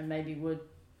and maybe would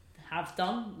have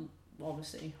done.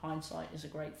 Obviously, hindsight is a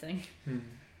great thing.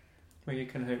 Well, you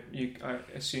can hope. I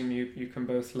assume you can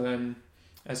both learn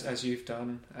as you've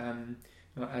done.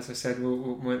 As I said,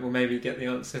 we'll maybe get the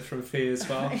answer from Fee as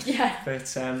well. Yeah. But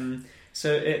so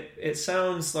it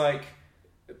sounds like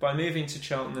by moving to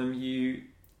Cheltenham,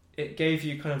 it gave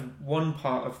you kind of one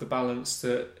part of the balance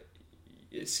that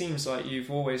it seems like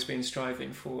you've always been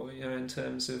striving for, in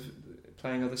terms of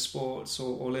playing other sports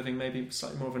or living maybe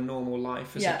slightly more of a normal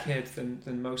life as a kid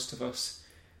than most of us,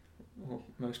 or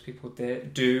most people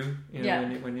do,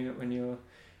 when you're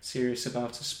serious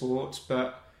about a sport.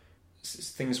 But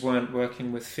things weren't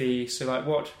working with Fee. So like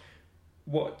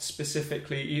what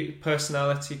specifically,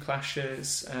 personality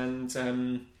clashes,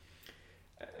 and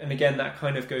again that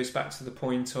kind of goes back to the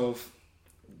point of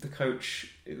the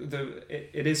coach.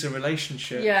 It is a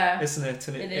relationship, isn't it?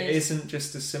 And it isn't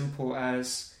just as simple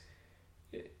as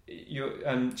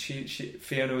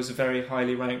Fiona was a very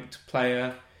highly ranked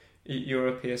player. You're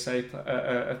a PSA,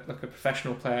 like a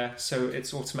professional player, so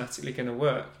it's automatically going to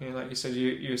work. Like you said,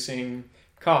 you were seeing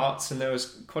Carts, and there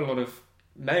was quite a lot of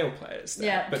male players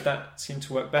there, but that seemed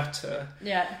to work better.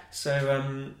 Yeah.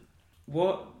 So,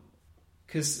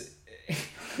 because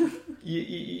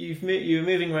you were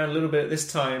moving around a little bit at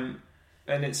this time,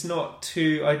 and it's not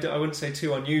too, I wouldn't say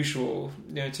too unusual,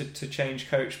 to change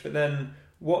coach. But then,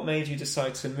 what made you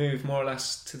decide to move more or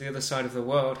less to the other side of the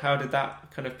world? How did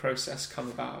that kind of process come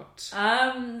about?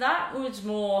 That was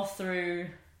more through,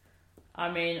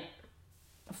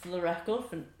 for the record,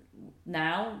 for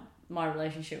now, my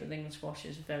relationship with England squash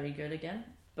is very good again.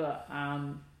 But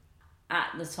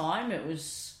at the time, it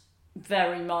was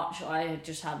very much, I had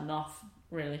just had enough,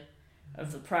 really,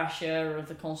 of the pressure, of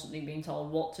the constantly being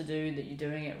told what to do, that you're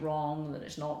doing it wrong, that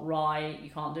it's not right, you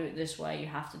can't do it this way, you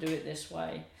have to do it this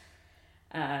way.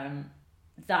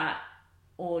 That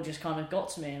all just kind of got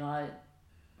to me, and I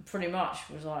pretty much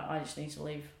was like, I just need to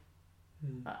leave.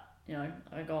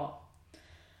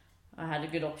 I had a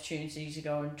good opportunity to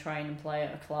go and train and play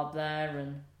at a club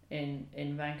there and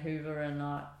in Vancouver, and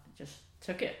I just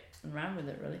took it and ran with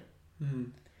it, really.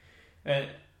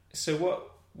 So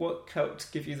what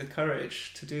helped give you the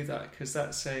courage to do that? Because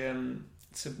that's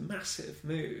it's a massive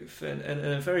move and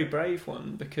a very brave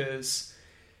one, because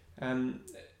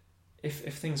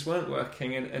if things weren't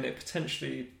working and it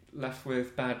potentially left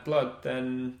with bad blood,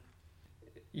 then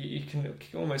you can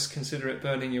almost consider it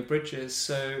burning your bridges.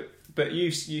 So, but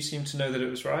you seem to know that it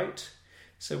was right.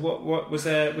 So, what was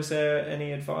there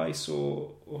any advice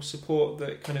or support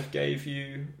that kind of gave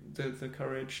you the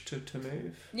courage to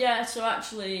move? Yeah. So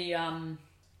actually,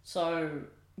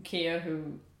 Kia,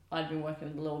 who I'd been working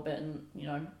with a little bit, and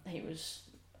he was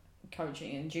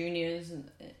coaching in juniors and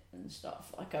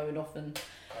stuff. Like, I would often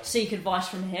seek advice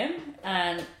from him,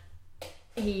 and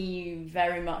he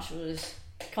very much was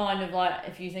kind of like,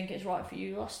 if you think it's right for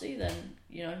you, Lusty, then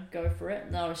go for it.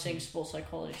 And I was seeing a sports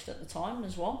psychologist at the time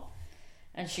as well,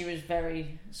 and she was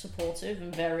very supportive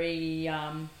and very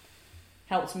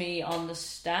helped me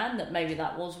understand that maybe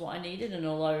that was what I needed. And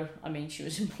although she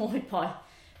was employed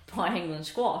by England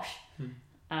Squash,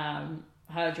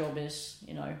 her job is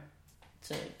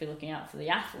to be looking out for the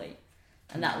athlete,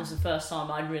 and that was the first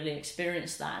time I'd really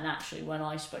experienced that. And actually, when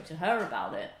I spoke to her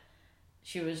about it,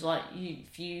 she was like,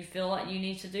 if you feel like you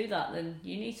need to do that, then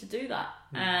you need to do that.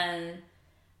 And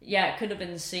it could have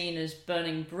been seen as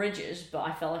burning bridges, but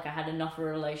I felt like I had enough of a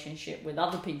relationship with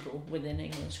other people within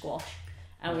England squash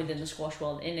and within the squash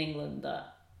world in England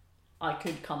that I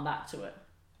could come back to it.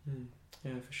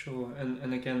 Yeah, for sure.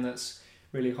 And again, that's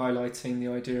really highlighting the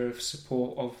idea of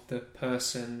support of the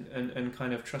person and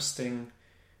kind of trusting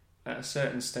at a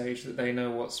certain stage that they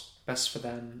know what's best for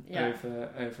them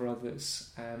over others.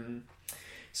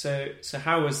 So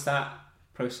how was that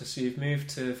process? So you've moved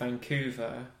to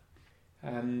Vancouver.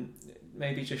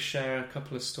 Maybe just share a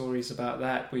couple of stories about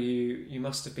that. Were you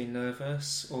must have been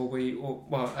nervous, maybe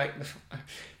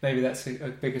that's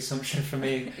a big assumption for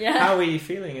me. How were you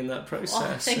feeling in that process?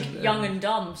 Well, I think young and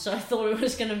dumb, so I thought it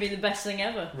was going to be the best thing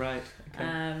ever. Right.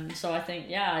 Okay. So I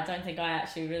think, I don't think I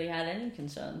actually really had any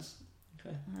concerns.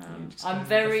 Okay. I'm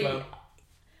very,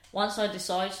 once I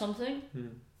decide something,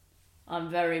 I'm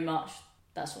very much,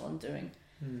 that's what I'm doing.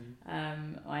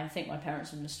 I think my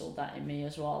parents have installed that in me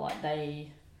as well. Like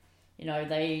they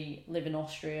live in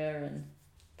Austria and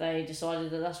they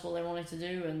decided that that's what they wanted to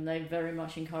do, and they very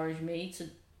much encouraged me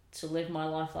to live my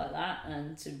life like that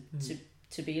and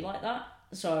to be like that.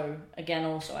 So again,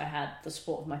 also I had the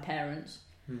support of my parents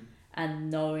and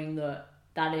knowing that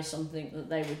is something that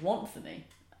they would want for me,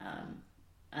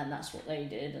 and that's what they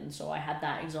did, and so I had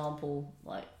that example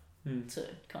to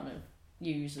kind of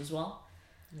use as well.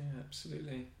 Yeah,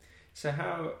 absolutely. So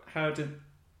how did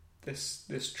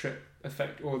this trip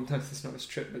affect, or no, it's not this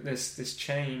trip, but this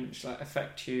change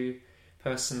affect you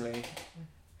personally?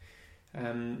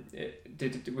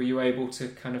 Were you able to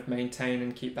kind of maintain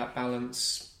and keep that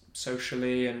balance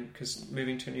socially, and because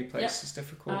moving to a new place is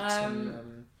difficult?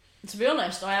 To be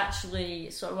honest,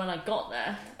 so when I got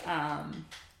there,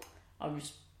 I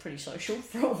was pretty social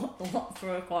for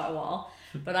quite a while,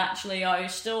 but actually I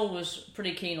still was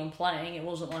pretty keen on playing. It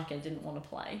wasn't like I didn't want to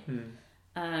play.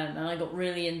 And I got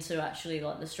really into actually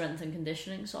the strength and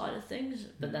conditioning side of things,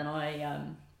 but then I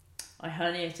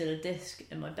herniated a disc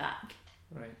in my back.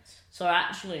 Right. So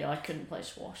actually I couldn't play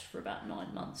squash for about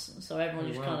 9 months, and so everyone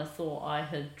just kind of thought I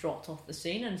had dropped off the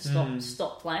scene and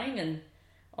stopped playing. And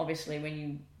obviously when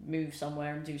you move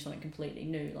somewhere and do something completely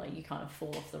new, you kind of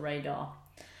fall off the radar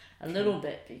a little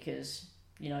bit, because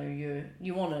you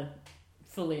want to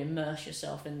fully immerse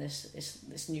yourself in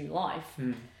this new life.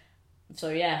 So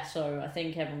I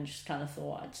think everyone just kind of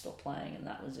thought I'd stop playing and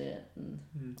that was it. And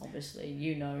obviously,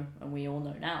 and we all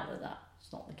know now that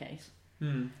that's not the case.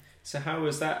 So how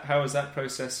was that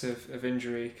process of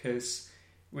injury? Because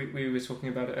we were talking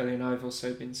about it earlier, and I've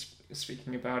also been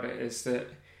speaking about it. Is that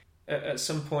at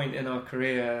some point in our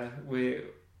career we're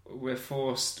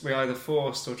either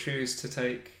forced or choose to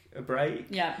take a break.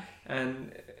 Yeah.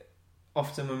 And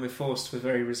often when we're forced, we're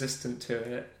very resistant to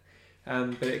it.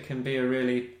 But it can be a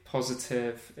really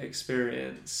positive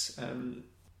experience.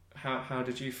 How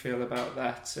did you feel about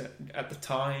that at the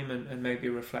time, and maybe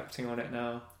reflecting on it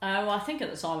now? Well, I think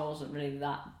at the time I wasn't really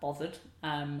that bothered.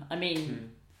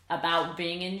 About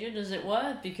being injured, as it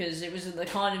were, because it was the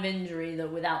kind of injury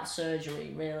that without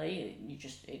surgery, really,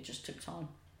 it just took time.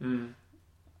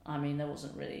 There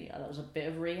wasn't really... There was a bit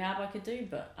of rehab I could do,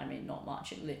 but not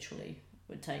much. It literally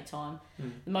would take time.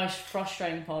 The most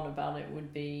frustrating part about it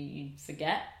would be you'd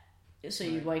forget. So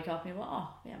you'd wake up and you're like, oh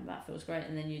yeah, that feels great,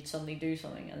 and then you'd suddenly do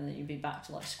something and then you'd be back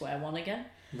to square one again.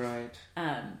 Right.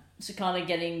 So kind of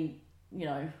getting,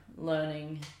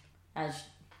 learning, as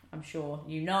I'm sure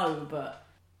but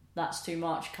that's too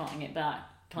much, cutting it back,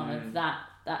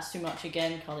 that's too much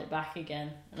again, cut it back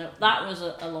again. And that was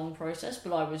a long process,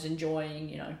 but I was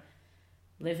enjoying,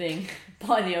 living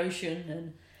by the ocean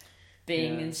and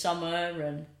being in summer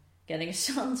and getting a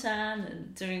suntan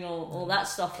and doing all that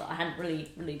stuff that I hadn't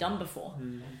really done before.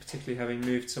 Particularly having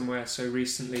moved somewhere so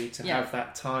recently to have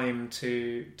that time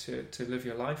to live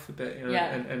your life a bit,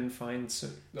 and find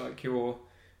your,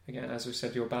 again, as we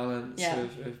said, your balance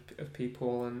of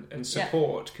people and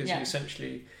support, because you're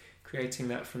essentially creating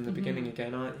that from the beginning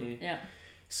again, aren't you? Yeah.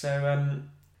 So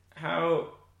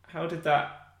how did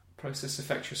that process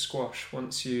affect your squash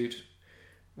once you'd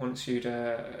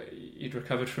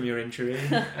recovered from your injury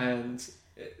and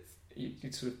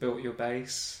you'd sort of built your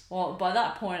base? Well, by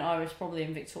that point I was probably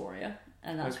in Victoria,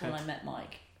 and that's when I met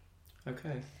Mike.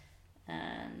 Okay.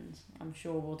 And I'm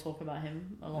sure we'll talk about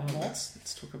him a lot more.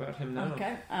 Let's talk about him now.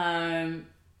 Okay.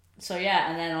 So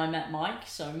and then I met Mike.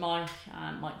 So Mike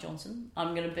Johnson.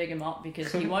 I'm going to big him up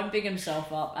because he won't big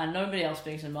himself up, and nobody else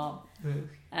bigs him up.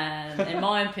 And in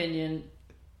my opinion,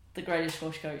 the greatest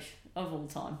squash coach of all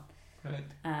time. Right.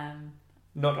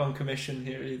 Not on commission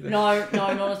here either. No,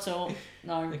 not at all.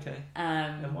 No. Okay.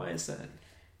 And why is that?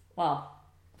 Well,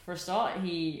 for a start,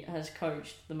 he has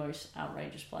coached the most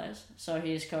outrageous players. So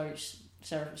he has coached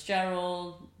Sarah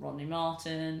Fitzgerald, Rodney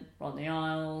Martin, Rodney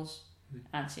Isles,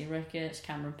 Anthony Ricketts,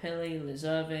 Cameron Pilley, Liz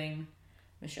Irving,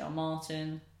 Michelle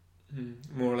Martin.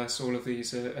 More or less all of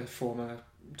these are former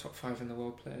top 5 in the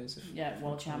world players.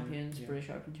 World champions, British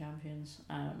Open champions.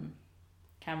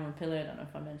 Cameron Pilley, I don't know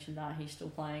if I mentioned that, he's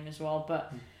still playing as well.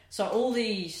 But so all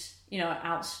these,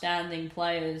 outstanding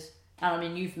players,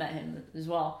 and you've met him as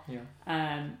well. Yeah.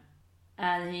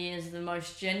 And he is the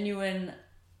most genuine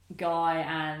guy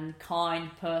and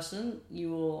kind person you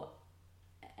will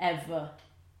ever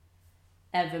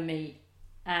meet.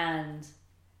 And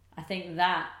I think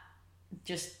that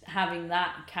just having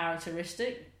that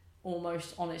characteristic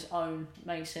almost on its own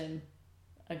makes him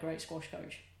a great squash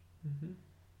coach.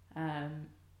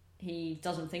 He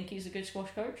doesn't think he's a good squash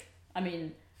coach.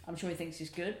 I'm sure he thinks he's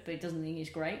good, but he doesn't think he's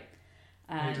great.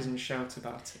 He doesn't shout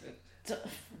about it.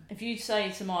 If you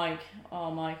say to Mike,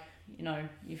 "Oh, Mike, you know,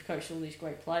 you've coached all these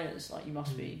great players, like you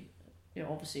must be, you know,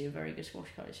 obviously a very good squash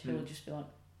coach. He'll just be like,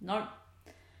 nope,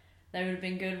 they would have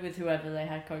been good with whoever they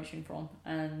had coaching from.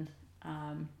 And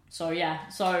so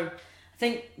I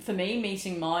think for me,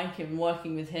 meeting Mike and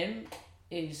working with him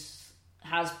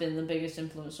has been the biggest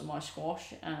influence on my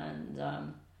squash. And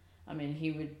I mean,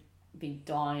 he would be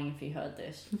dying if he heard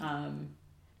this.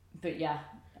 But yeah.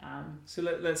 So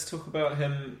let's talk about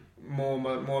him more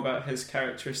about his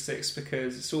characteristics,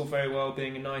 because it's all very well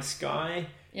being a nice guy,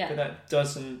 but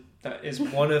that is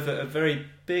one of a very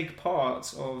big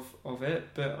part of it.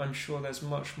 But I'm sure there's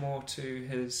much more to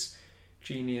his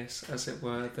genius, as it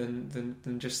were,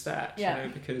 than just that. You know,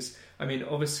 because I mean,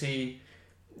 obviously,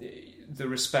 the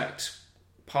respect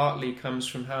partly comes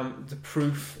from the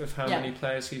proof of how many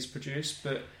players he's produced,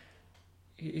 but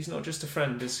he's not just a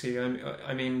friend, is he?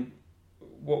 I mean,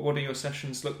 what do your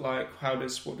sessions look like? What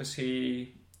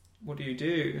do you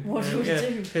do? What do we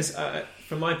do? Because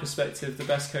from my perspective, the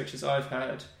best coaches I've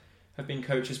had have been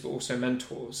coaches, but also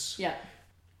mentors. Yeah.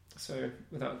 So,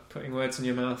 without putting words in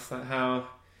your mouth, like how?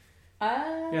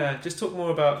 Just talk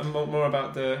more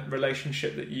about the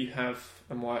relationship that you have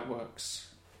and why it works.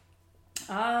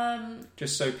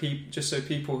 Just so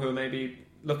people who are maybe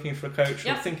looking for a coach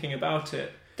or thinking about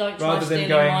it, don't try stealing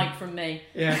Mike from me.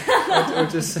 Yeah, or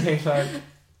just saying like,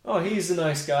 oh, he's a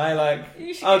nice guy.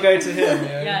 Like, I'll go to him.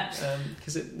 You know?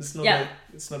 Because it's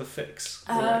not a fix.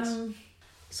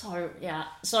 So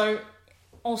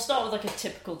I'll start with like a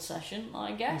typical session,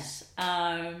 I guess.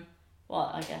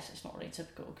 Well, I guess it's not really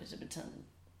typical because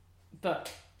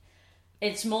but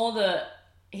it's more that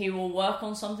he will work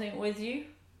on something with you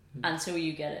until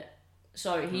you get it.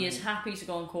 So he is happy to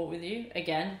go on court with you.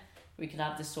 Again, we could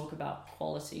have this talk about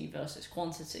quality versus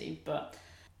quantity, but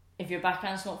if your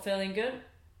backhand's not feeling good,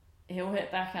 he'll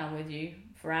hit backhand with you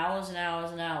for hours and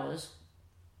hours and hours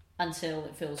until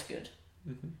it feels good.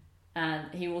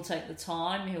 And he will take the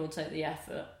time, he will take the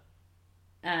effort,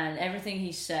 and everything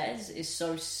he says is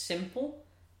so simple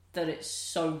that it's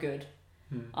so good.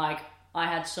 Like, I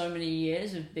had so many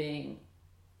years of being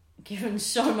given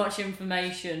so much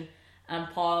information and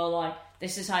like,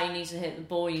 this is how you need to hit the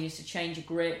ball, you need to change your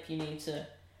grip, you need to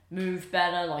move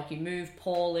better, like you move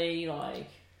poorly, like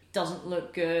doesn't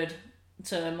look good,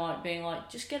 to Mike being like,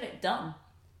 just get it done.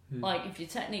 Like, if your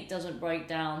technique doesn't break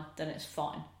down, then it's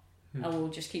fine. And we'll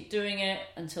just keep doing it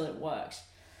until it works.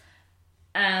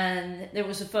 And it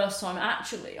was the first time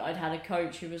actually I'd had a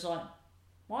coach who was like,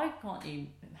 why can't you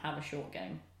have a short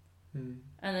game? And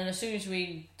then as soon as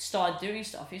we started doing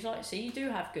stuff, he's like, see, you do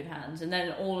have good hands. And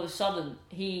then all of a sudden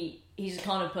he's the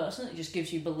kind of person that just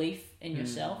gives you belief in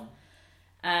yourself.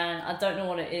 And I don't know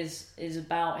what it is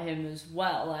about him as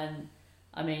well. And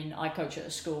I mean, I coach at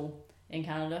a school in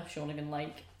Canada, Shawnigan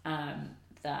Lake,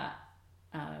 that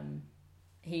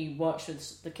he works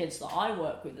with the kids that I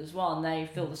work with as well, and they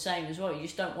feel the same as well. You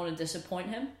just don't want to disappoint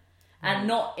him. And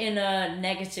not in a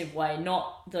negative way,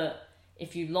 not that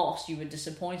if you lost you were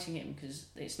disappointing him, because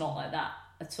it's not like that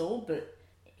at all, but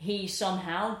he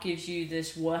somehow gives you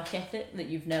this work ethic that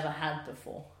you've never had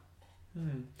before.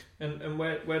 And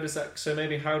where does that, so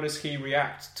maybe how does he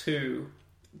react to,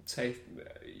 say,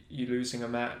 you losing a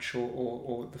match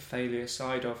or the failure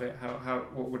side of it?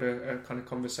 What would a kind of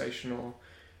conversation or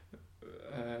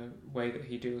way that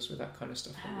he deals with that kind of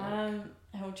stuff look like?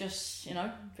 He'll just, be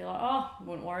like, oh,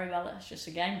 wouldn't worry about it, it's just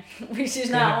a game, which is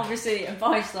now obviously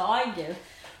advice that I give,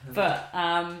 but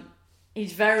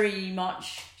he's very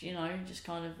much, just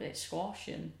kind of, it's squash,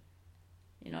 and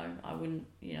I wouldn't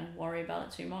worry about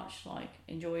it too much. Like,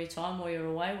 enjoy your time while you're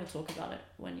away, we'll talk about it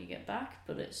when you get back,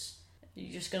 but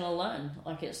you're just gonna learn.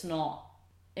 Like, it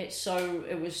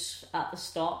was at the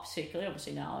start particularly,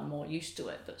 obviously now I'm more used to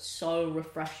it, but so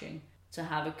refreshing to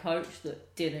have a coach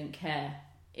that didn't care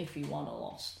if you won or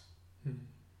lost.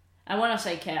 And when I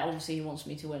say care, obviously he wants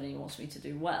me to win and he wants me to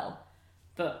do well,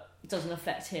 but it doesn't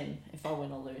affect him if I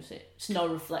win or lose. It's no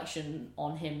reflection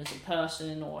on him as a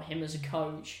person or him as a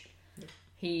coach.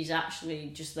 He's actually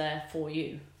just there for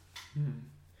you.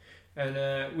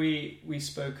 And we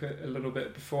spoke a little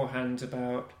bit beforehand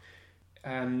about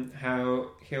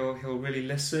how he'll really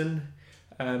listen.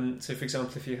 So, for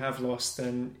example, if you have lost,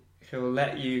 then he'll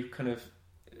let you kind of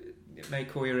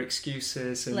make all your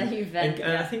excuses and let you vent,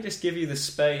 and I think just give you the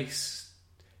space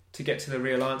to get to the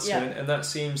real answer. And that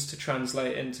seems to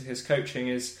translate into his coaching.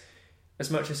 Is as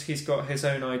much as he's got his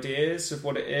own ideas of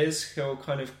what it is, he'll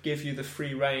kind of give you the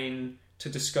free rein to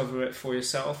discover it for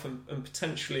yourself and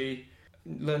potentially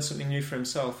learn something new for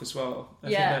himself as well. I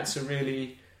think that's a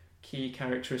really key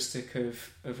characteristic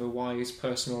of a wise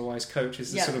person or a wise coach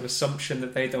is the Yeah. sort of assumption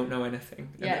that they don't know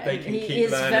anything, and Yeah, that they can he keep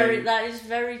is learning. that is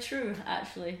very true.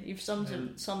 Actually, you've summed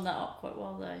that up quite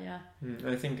well there. Yeah.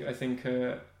 I think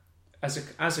as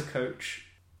a coach,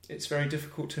 it's very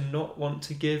difficult to not want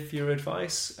to give your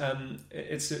advice.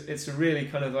 It's a really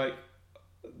kind of like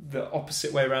the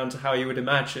opposite way around to how you would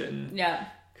imagine. Yeah.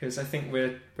 Because I think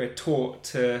we're taught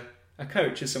to. A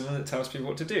coach is someone that tells people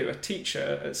what to do. A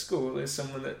teacher at school is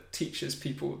someone that teaches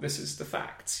people this is the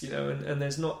facts, and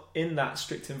there's not, in that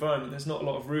strict environment, there's not a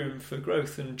lot of room for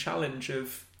growth and challenge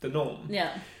of the norm.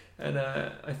 Yeah. And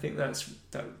I think that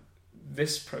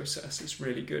this process is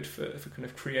really good for kind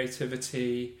of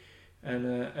creativity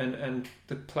and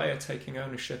the player taking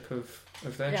ownership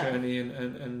of their journey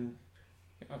and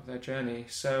of their journey.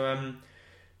 So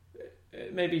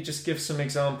maybe just give some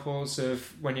examples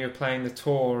of when you were playing the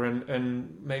tour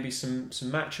and maybe some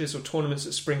matches or tournaments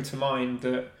that spring to mind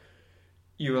that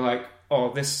you were like,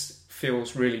 oh, this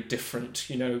feels really different,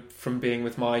 from being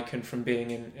with Mike and from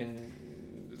being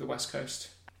in the West Coast.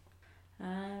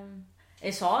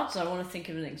 It's hard, so I want to think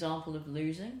of an example of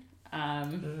losing.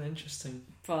 Interesting.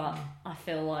 But I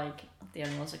feel like the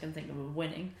only ones I can think of are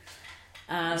winning.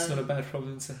 That's not a bad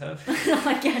problem to have.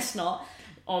 I guess not.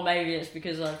 Or maybe it's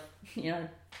because I've,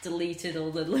 deleted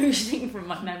all the losing from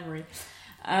my memory.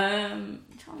 I'm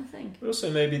trying to think. But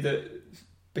also maybe that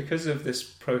because of this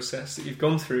process that you've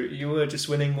gone through, you were just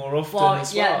winning more often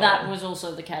as well. Yeah, that was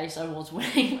also the case. I was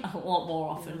winning a lot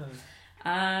more often.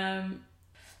 Yeah.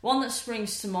 One that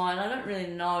springs to mind, I don't really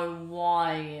know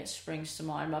why it springs to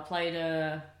mind, but I played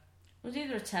it was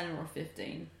either a $10,000 or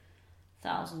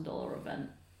 $15,000 event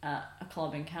at a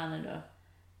club in Canada,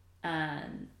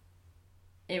 and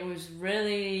it was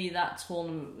really, that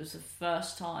tournament was the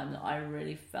first time that I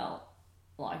really felt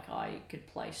like I could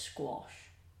play squash,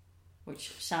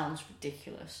 which sounds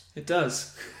ridiculous. It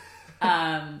does.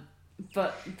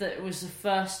 But it was the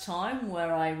first time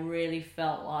where I really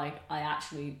felt like I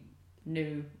actually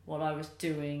knew what I was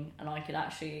doing, and I could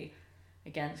actually,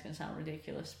 again, it's going to sound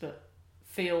ridiculous, but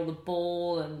feel the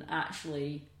ball and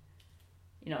actually,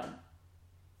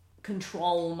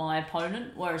 control my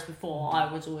opponent, whereas before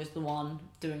I was always the one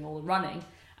doing all the running,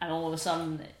 and all of a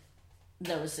sudden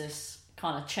there was this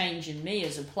kind of change in me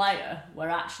as a player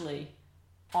where actually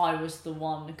I was the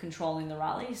one controlling the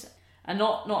rallies. And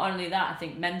not only that, I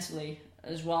think mentally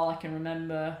as well. I can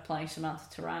remember playing Samantha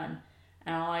Turan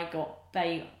and I got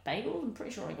bageled. I'm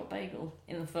pretty sure I got bageled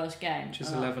in the first game, which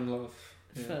is 11 love.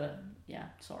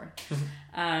 Sorry.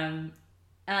 And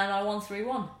I won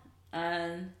 3-1,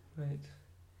 and right.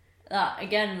 That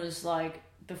again was like,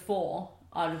 before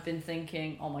I'd have been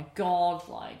thinking, oh my god,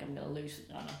 like I'm gonna lose,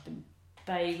 and I've been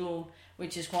bageled,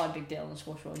 which is quite a big deal in the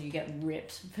squash world. You get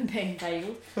ripped for being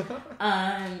bageled.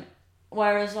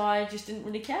 Whereas I just didn't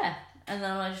really care, and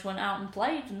then I just went out and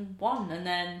played and won. And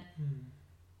then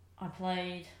I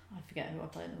forget who I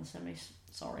played in the semis.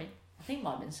 Sorry, I think it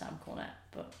might have been Sam Cornett,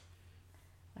 but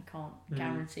I can't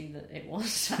guarantee that it was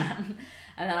Sam.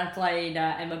 And then I played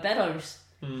Emma Beddoes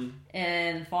in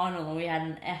the final, and we had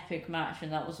an epic match,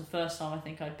 and that was the first time I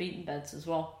think I'd beaten Beds as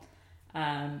well.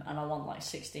 And I won like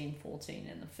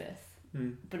 16-14 in the fifth.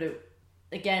 But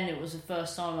it was the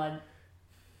first time I'd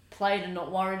played and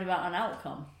not worried about an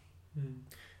outcome.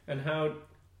 And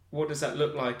what does that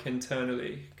look like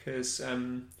internally? Because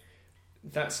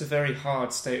that's a very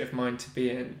hard state of mind to be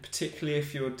in, particularly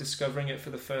if you're discovering it for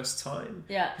the first time.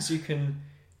 Yeah. Because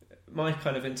my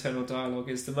kind of internal dialogue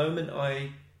is, the moment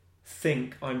I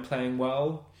think I'm playing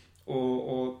well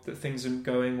or that things are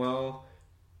going well,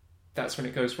 that's when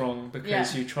it goes wrong,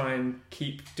 because you try and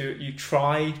you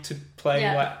try to play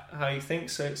like how you think.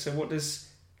 So what does,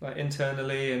 like,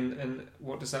 internally and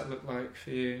what does that look like for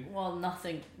you? Well,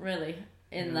 nothing really,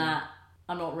 in that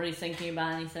I'm not really thinking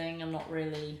about anything, I'm not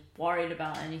really worried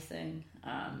about anything,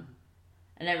 and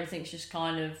everything's just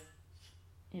kind of,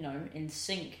 in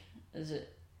sync, as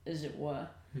it were.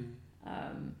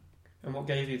 And what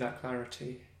gave you that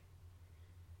clarity?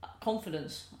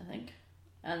 Confidence, I think,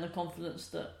 and the confidence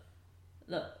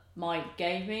that Mike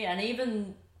gave me, and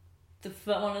even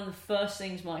one of the first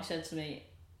things Mike said to me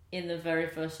in the very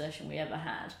first session we ever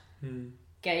had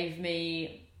gave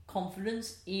me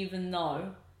confidence, even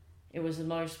though it was the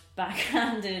most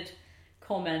backhanded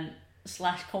comment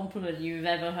 / compliment you've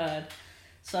ever heard.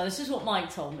 So this is what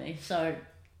Mike told me, so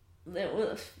it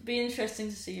will be interesting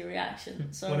to see your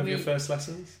reaction. So one of your first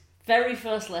lessons? Very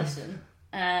first lesson,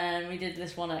 and we did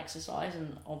this one exercise,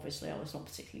 and obviously I was not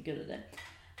particularly good at it.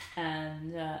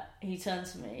 And he turned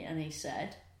to me and he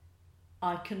said,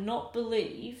 "I cannot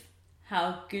believe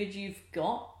how good you've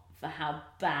got for how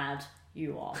bad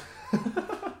you are."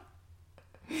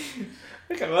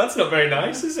 Okay, well that's not very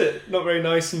nice, is it? Not very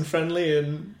nice and friendly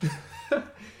and...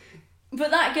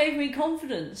 But that gave me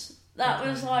confidence. That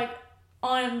was like,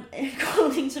 I'm,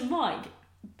 according to Mike,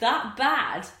 that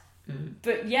bad,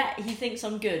 but yet he thinks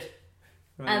I'm good.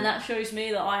 Right. And that shows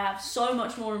me that I have so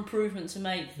much more improvement to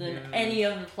make than any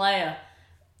other player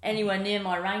anywhere near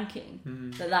my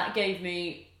ranking. That gave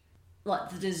me like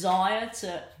the desire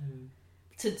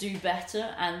to do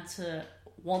better and to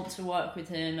want to work with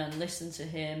him and listen to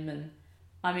him. And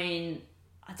I mean,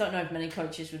 I don't know if many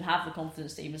coaches would have the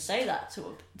confidence to even say that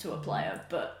to a player,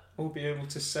 but or be able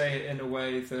to say it in a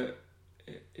way that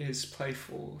is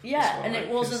playful. Yeah, well, and it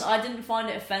wasn't. I didn't find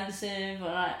it offensive,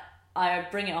 and I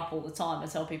bring it up all the time. I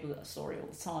tell people that story all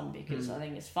the time because I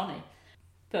think it's funny.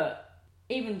 But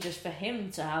even just for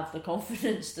him to have the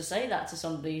confidence to say that to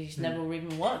somebody he's never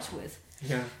even worked with,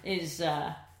 is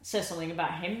says something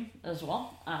about him as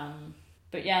well.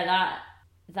 But yeah,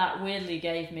 that weirdly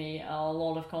gave me a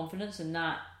lot of confidence, and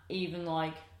that even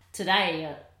like today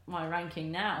at my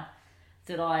ranking now,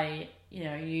 that I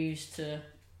use to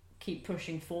keep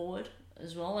pushing forward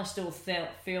as well. I still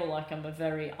feel like I'm a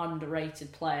very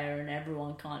underrated player, and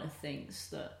everyone kind of thinks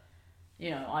that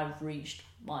I've reached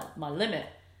my limit,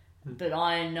 but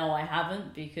I know I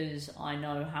haven't, because I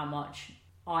know how much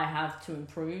I have to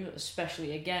improve,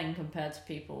 especially again compared to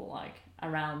people like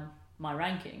around my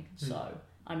ranking. So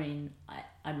I mean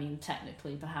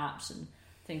technically perhaps and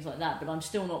things like that, but I'm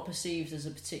still not perceived as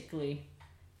a particularly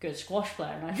good squash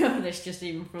player, and I know this just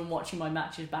even from watching my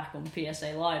matches back on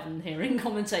PSA Live and hearing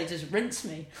commentators rinse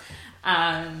me.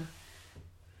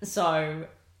 So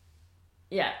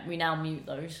yeah, we now mute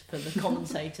those for the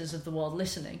commentators of the world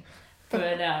listening.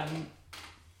 But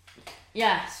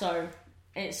yeah, so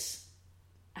it's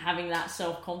having that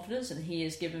self-confidence, and he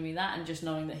has given me that, and just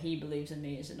knowing that he believes in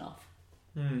me is enough.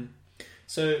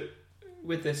 So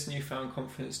with this newfound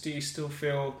confidence, do you still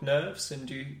feel nerves, and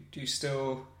do you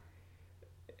still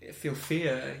feel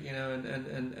fear,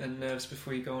 and nerves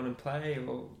before you go on and play,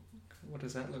 or what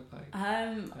does that look like?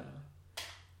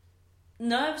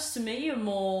 Nerves to me are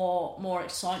more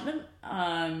excitement.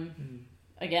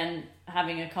 Again,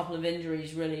 having a couple of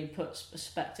injuries really puts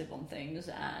perspective on things,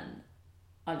 and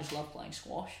I just love playing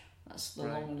squash. That's the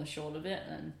long and the short of it.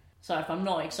 And so if I'm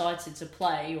not excited to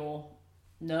play, or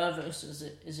nervous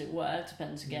as it were, it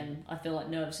depends again. I feel like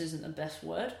nervous isn't the best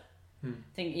word. I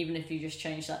think even if you just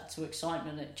change that to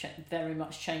excitement, it very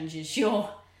much changes your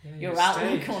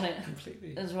outlook on it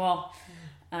completely as well.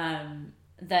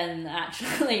 Then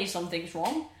actually something's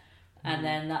wrong, and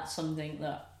then that's something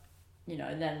that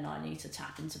then I need to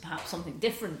tap into perhaps something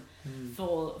different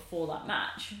for that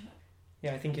match.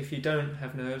 Yeah, I think if you don't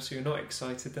have nerves or you're not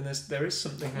excited, then there is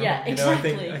something wrong. Yeah,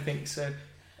 exactly. I think so.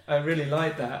 I really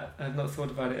like that. I've not thought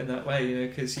about it in that way,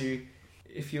 because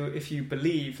if you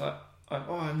believe like,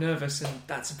 oh, I'm nervous, and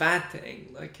that's a bad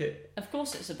thing. Like it. Of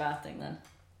course, it's a bad thing then.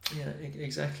 Yeah,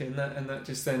 exactly, and that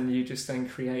just then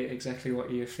create exactly what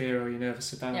you fear or you're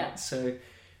nervous about. Yeah. So,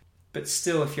 but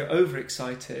still, if you're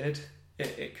overexcited,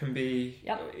 it can be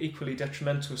equally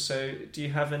detrimental. So, do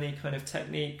you have any kind of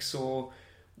techniques or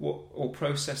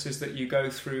processes that you go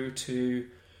through to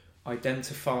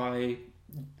identify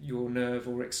your nerve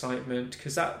or excitement?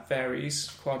 Because that varies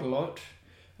quite a lot,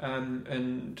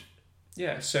 and.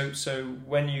 Yeah, so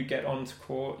when you get onto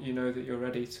court, you know that you're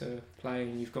ready to play,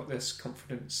 and you've got this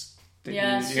confidence that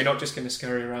you're not just going to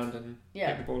scurry around and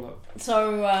pick the ball up.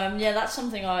 So that's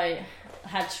something I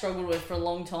had struggled with for a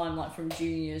long time, like from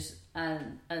juniors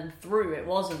and through. It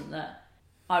wasn't that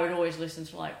I would always listen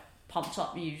to like pumped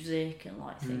up music and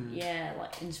like think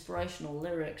like inspirational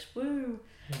lyrics, woo.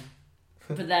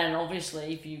 But then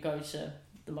obviously if you go to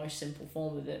the most simple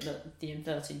form of it, the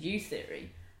inverted U theory,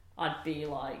 I'd be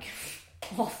like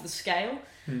off the scale.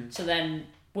 So then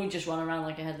we'd just run around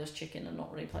like a headless chicken and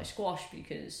not really play squash,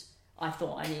 because I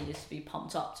thought I needed to be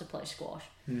pumped up to play squash.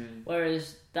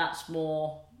 Whereas that's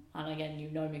more, and again, you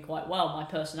know me quite well, my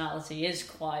personality is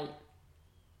quite,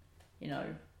 I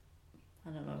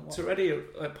don't know what. It's already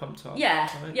pumped up. Yeah,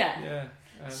 right? yeah.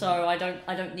 So I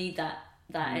don't need that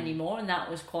anymore, and that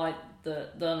was quite the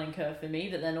learning curve for me.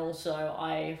 But then also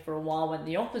I, for a while, went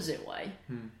the opposite way.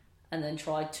 And then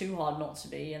tried too hard not to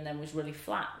be, and then was really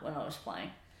flat when I was playing.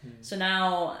 So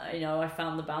now, I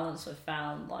found the balance. I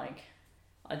found like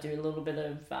I do a little bit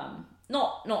of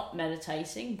not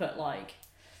meditating, but like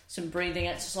some breathing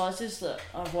exercises that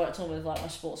I've worked on with like my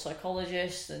sports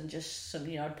psychologist, and just some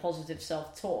positive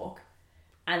self-talk,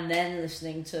 and then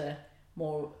listening to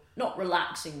more not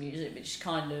relaxing music, but just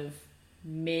kind of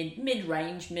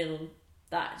mid-range, middle.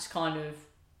 That's kind of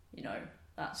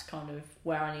that's kind of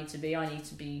where I need to be. I need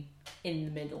to be in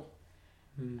the middle.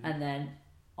 And then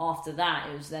after that,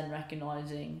 it was then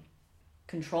recognising,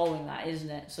 controlling that, isn't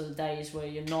it? So the days where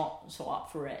you're not so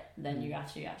up for it, then you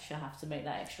actually have to make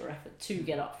that extra effort to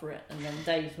get up for it. And then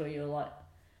days where you're like,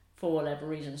 for whatever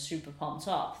reason, super pumped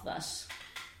up, that's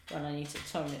when I need to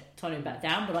tone it back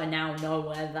down. But I now know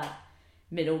where that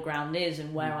middle ground is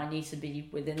and where I need to be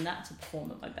within that to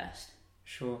perform at my best.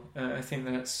 Sure. I think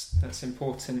that's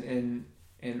important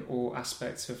in all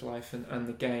aspects of life and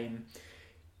the game.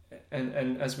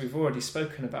 And as we've already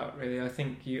spoken about, really, I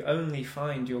think you only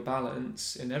find your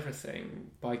balance in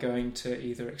everything by going to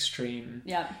either extreme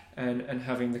and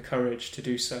having the courage to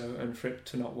do so and for it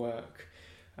to not work.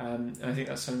 I think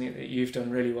that's something that you've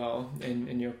done really well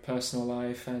in your personal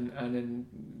life and in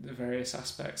the various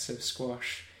aspects of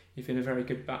squash. You've been a very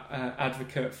good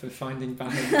advocate for finding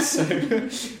balance, so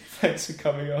thanks for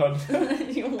coming on.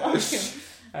 You're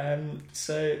welcome.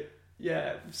 So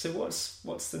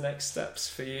what's the next steps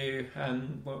for you?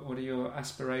 What are your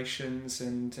aspirations,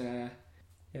 and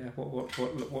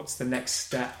what's the next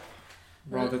step,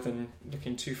 rather than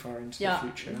looking too far into the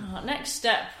future? Next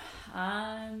step.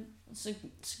 It's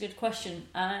a good question.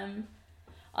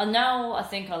 Now I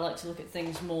think I like to look at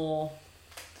things more.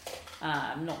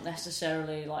 Not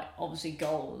necessarily like, obviously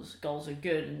goals are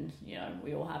good, and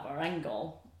we all have our end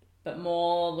goal, but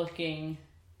more looking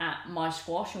at my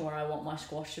squash and where I want my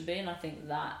squash to be, and I think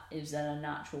that is then a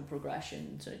natural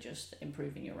progression to just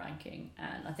improving your ranking.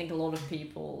 And I think a lot of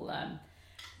people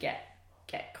get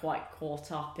quite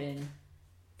caught up in,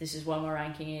 this is where my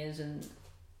ranking is, and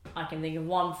I can think of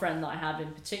one friend that I have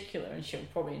in particular, and she'll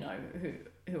probably know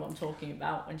who I'm talking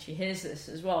about when she hears this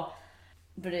as well.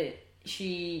 But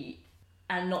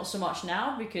and not so much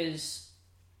now, because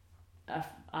I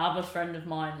have a friend of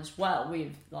mine as well.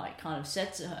 We've like kind of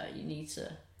said to her, you need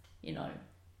to,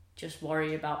 just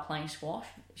worry about playing squash.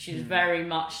 She's very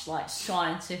much like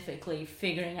scientifically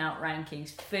figuring out rankings,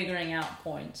 figuring out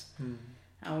points.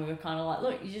 And we were kind of like,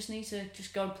 look, you just need to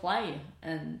just go play,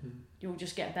 and you'll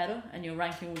just get better, and your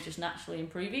ranking will just naturally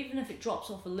improve. Even if it drops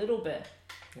off a little bit,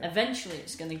 eventually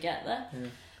it's going to get there. Yeah.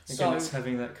 Again, it's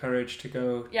having that courage to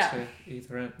go to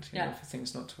either end, for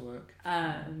things not to work.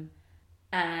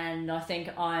 And I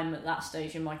think I'm at that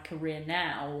stage in my career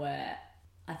now where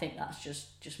I think that's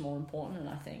just more important, and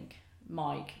I think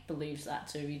Mike believes that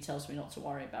too. He tells me not to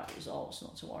worry about results,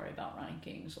 not to worry about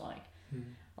rankings. Like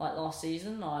last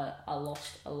season, I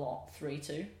lost a lot,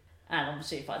 3-2. And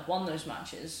obviously if I'd won those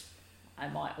matches, I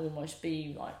might almost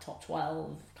be like top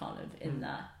 12, kind of in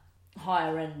that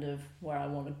higher end of where I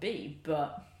want to be.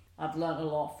 But I've learnt a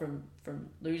lot from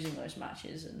losing those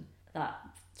matches, and that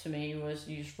to me was,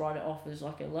 you just write it off as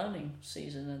like a learning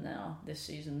season, and now this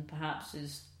season perhaps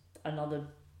is another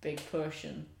big push,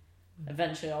 and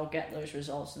eventually I'll get those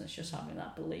results, and it's just having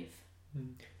that belief.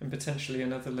 And potentially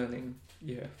another learning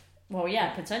year. Well, yeah,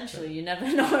 potentially, you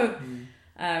never know.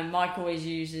 Mike always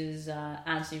uses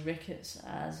Anthony Ricketts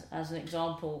as an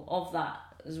example of that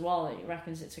as well. He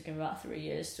reckons it took him about 3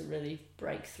 years to really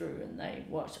break through, and they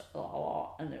worked a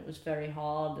lot, and it was very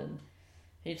hard, and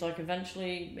he's like,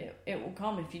 eventually it will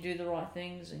come if you do the right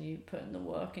things and you put in the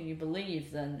work and you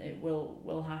believe, then it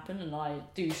will happen. And I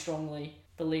do strongly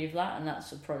believe that, and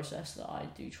that's a process that I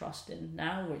do trust in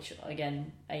now, which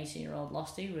again 18-year-old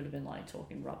Lusty would have been like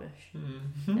talking rubbish.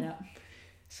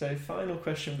 So final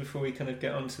question before we kind of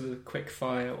get on to the quick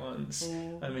fire ones.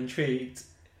 I'm intrigued,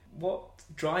 what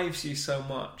drives you so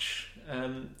much?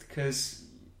 Because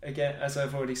again, as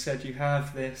I've already said, you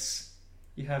have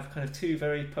kind of two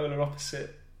very polar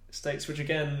opposite states, which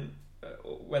again,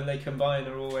 when they combine,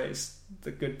 are always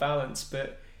the good balance.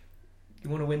 But you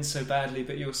want to win so badly,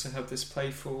 but you also have this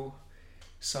playful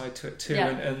side to it too,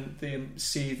 and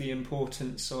see the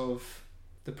importance of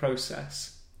the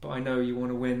process. But I know you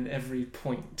want to win every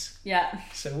point. Yeah.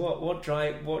 So what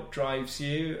drives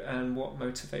you, and what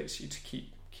motivates you to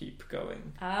keep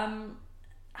going?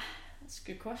 That's a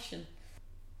good question.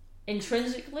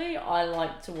 Intrinsically, I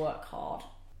like to work hard.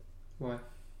 Why?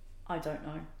 I don't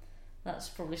know. That's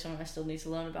probably something I still need to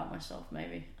learn about myself,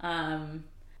 maybe.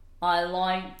 I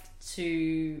like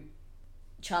to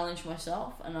challenge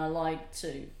myself, and I like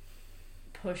to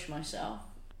push myself.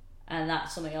 And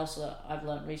that's something else that I've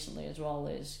learned recently as well,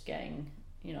 is getting,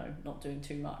 not doing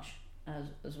too much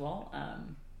as well.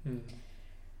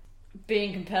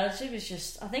 Being competitive is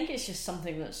just, I think it's just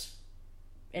something that's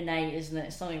innate, isn't it?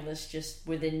 It's something that's just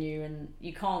within you, and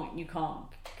you can't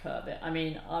curb it. I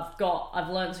mean, I've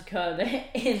learned to curb it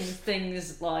in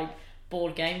things like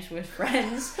board games with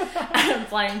friends and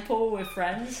playing pool with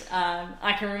friends.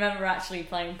 I can remember actually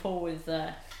playing pool with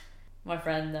my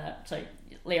friend, so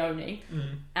Leonie,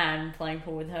 and playing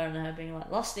pool with her, and her being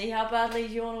like, Lusty, how badly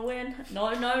do you want to win?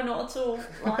 No, not at all.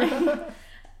 Like,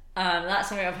 that's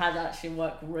something I've had to actually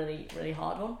work really, really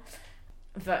hard on.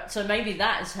 But so maybe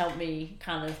that has helped me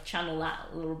kind of channel that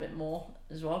a little bit more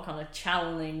as well, kind of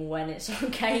channeling when it's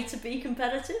okay to be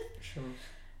competitive. Sure.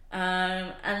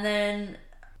 And then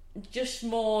just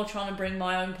more trying to bring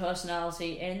my own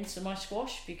personality into my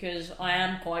squash, because I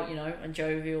am quite, a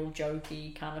jovial,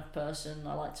 jokey kind of person.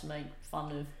 I like to make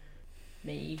fun of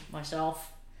me,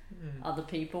 myself, other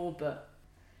people, but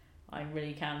I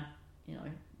really can,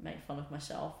 make fun of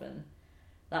myself, and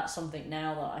that's something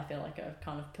now that I feel like I've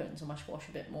kind of put into my squash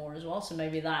a bit more as well. So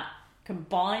maybe that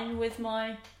combined with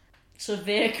my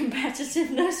severe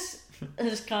competitiveness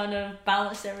has kind of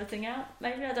balanced everything out.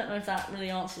 Maybe, I don't know if that really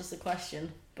answers the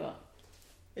question, but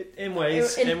in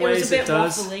ways it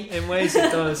does. Waffly. In ways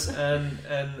it does, and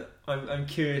I'm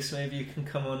curious. Maybe you can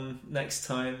come on next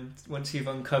time once you've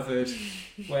uncovered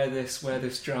where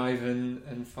this drive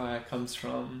and fire comes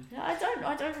from. Yeah,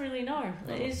 I don't really know.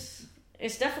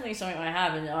 It's definitely something I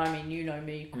have, and I mean, you know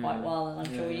me quite well, and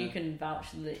I'm sure you can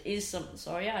vouch that it is something.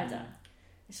 So yeah, I don't.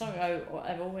 It's something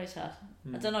I've always had.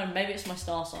 I don't know. Maybe it's my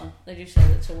star sign. They do say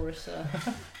that Taurus.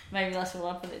 Maybe that's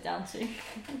what I put it down to.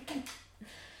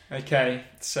 Okay,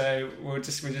 so we're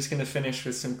just going to finish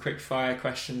with some quick fire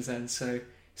questions then. So,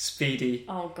 Speedy.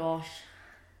 Oh gosh.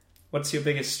 What's your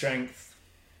biggest strength?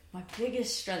 My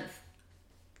biggest strength,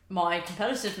 my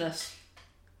competitiveness.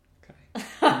 Okay.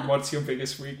 And what's your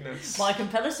biggest weakness? My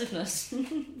competitiveness.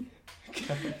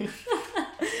 Okay.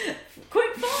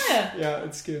 Quick fire. Yeah,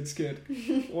 it's good. It's good.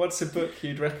 What's a book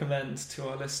you'd recommend to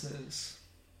our listeners?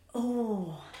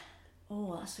 Oh,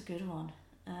 that's a good one.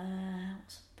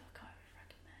 What's a book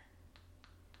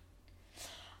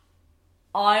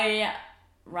I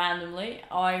would recommend?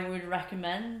 I would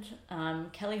recommend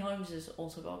Kelly Holmes'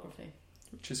 autobiography,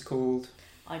 which is called.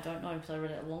 I don't know, because I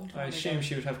read it a long time ago. I assume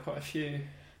she would have quite a few.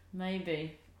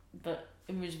 Maybe, but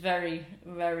it was very,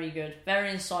 very good, very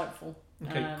insightful.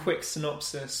 Okay, quick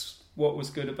synopsis. What was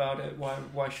good about it?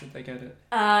 Why should they get it?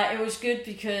 It was good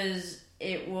because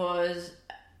it was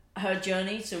her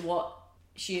journey to what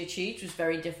she achieved was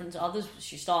very different to others.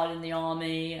 She started in the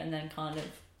army and then kind of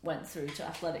went through to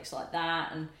athletics like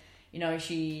that, and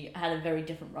she had a very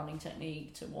different running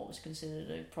technique to what was considered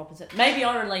a proper maybe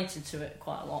I related to it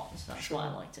quite a lot, so that's why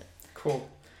I liked it. Cool.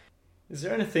 Is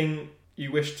there anything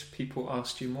you wished people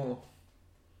asked you more?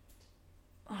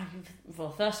 Well,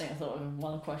 the first thing I thought of,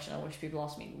 one question I wish people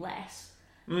asked me less.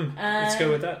 Let's go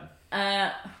with that.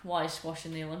 Why is squash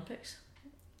in the Olympics?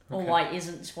 Okay. Or why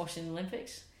isn't squash in the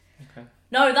Olympics? Okay.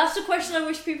 No, that's the question I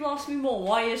wish people asked me more.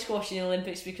 Why is squash in the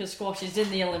Olympics? Because squash is in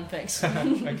the Olympics.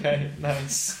 Okay,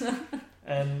 nice.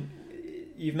 And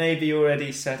you've maybe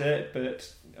already said it,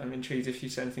 but I'm intrigued if you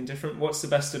said anything different. What's the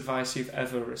best advice you've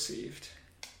ever received?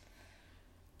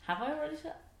 Have I already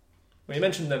said? Well, you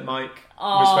mentioned that Mike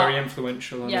was very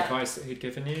influential on the advice that he'd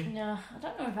given you. Yeah, I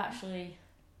don't know if actually...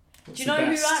 What's do you know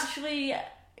who actually... I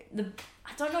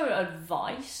don't know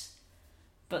advice,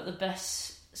 but the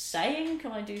best saying,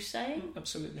 can I do saying?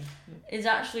 Absolutely. Yeah. Is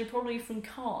actually probably from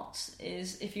Karts,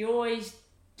 is if you always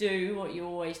do what you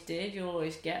always did, you'll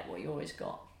always get what you always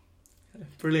got.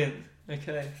 Brilliant.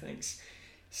 Okay, thanks.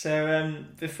 So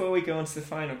before we go on to the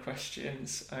final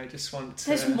questions, I just want to...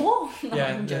 There's more? No,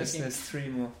 yeah, there's 3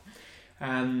 more.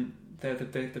 They're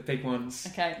the big ones.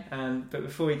 Okay. But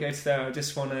before we go to there, I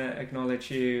just want to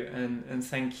acknowledge you and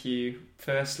thank you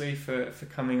firstly for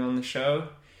coming on the show.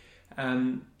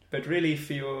 But really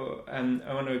for your,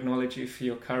 I want to acknowledge you for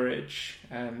your courage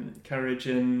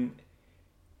in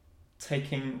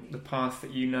taking the path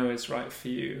that you know is right for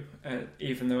you,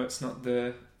 even though it's not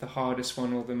the hardest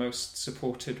one or the most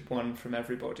supported one from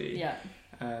everybody. Yeah.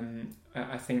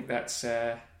 I think that's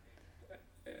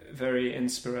very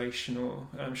inspirational.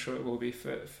 I'm sure it will be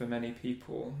for many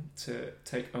people to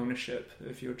take ownership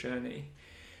of your journey.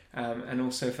 And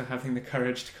also for having the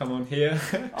courage to come on here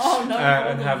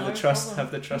and have the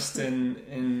trust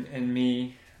in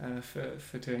me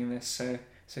for doing this. So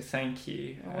thank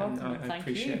you. I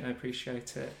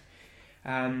appreciate it.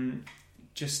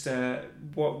 Just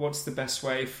what's the best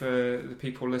way for the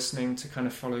people listening to kind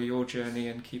of follow your journey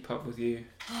and keep up with you?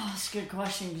 Oh, that's a good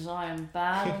question because I am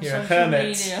bad on You're social a hermit.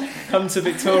 media. Come to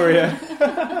Victoria.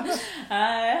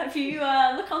 If you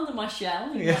look under my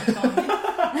shell, you might find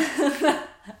me.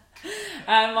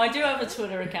 I do have a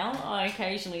Twitter account. I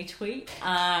occasionally tweet,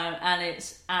 and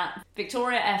it's at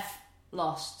Victoria F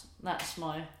Lost. That's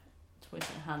my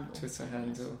Twitter handle.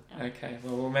 Yeah. Okay.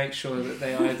 Well, we'll make sure that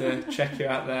they either check you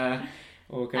out there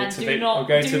or go and to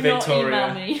Victoria.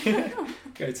 Not email me.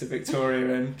 go to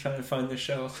Victoria and try and find the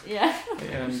shell. Yeah.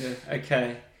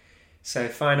 Okay. So,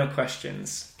 final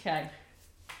questions. Okay.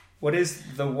 What is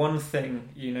the one thing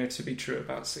you know to be true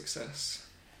about success?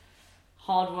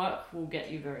 Hard work will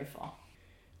get you very far.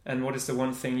 And what is the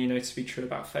one thing you know to be true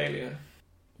about failure?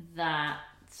 That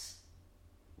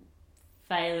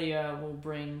failure will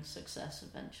bring success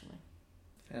eventually.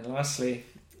 And lastly,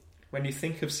 when you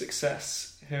think of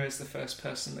success, who is the first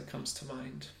person that comes to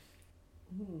mind?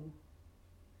 Ooh.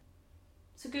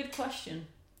 It's a good question.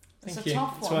 It's Thank a you.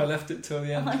 tough That's one. why I left it till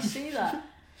the end. I see that.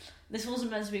 This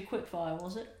wasn't meant to be a quick fire,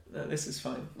 was it? No, this is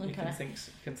fine. You Okay.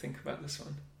 can think about this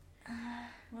one.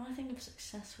 When I think of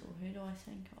successful, who do I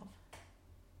think of?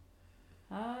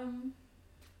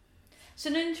 It's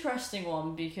an interesting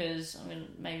one because I'm going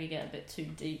to maybe get a bit too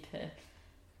deep here.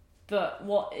 But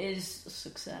what is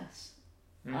success?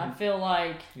 I feel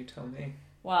like... You tell me.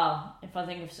 Well, if I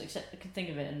think of success, I can think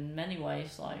of it in many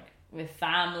ways, like with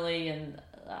family, and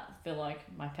I feel like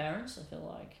my parents, I feel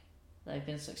like they've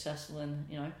been successful in,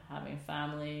 having a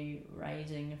family,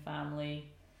 raising a family,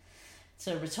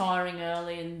 to retiring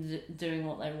early and doing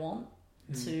what they want,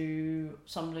 to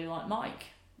somebody like Mike,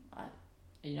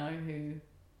 who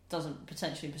doesn't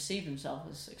potentially perceive himself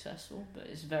as successful, but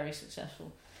is very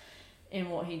successful in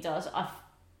what he does.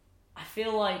 I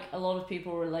feel like a lot of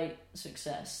people relate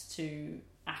success to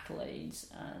accolades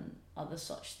and other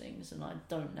such things, and I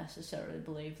don't necessarily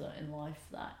believe that in life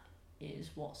that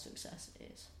is what success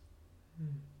is.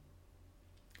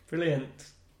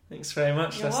 Brilliant. Thanks very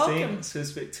much, You're Lusty. welcome. This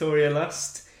was Victoria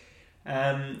Lust.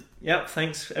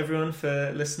 Thanks everyone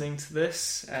for listening to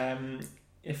this.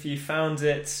 If you found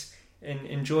it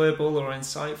enjoyable or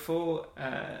insightful,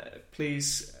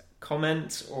 please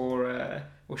comment or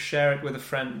share it with a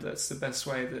friend. That's the best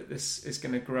way that this is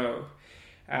going to grow.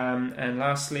 And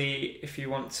lastly, if you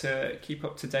want to keep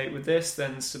up to date with this,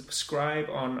 then subscribe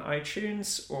on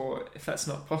iTunes, or if that's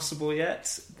not possible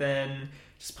yet, then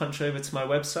just punch over to my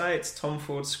website,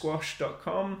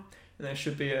 tomfordsquash.com, and there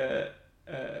should be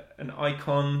an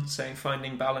icon saying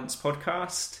Finding Balance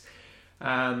Podcast.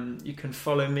 You can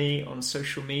follow me on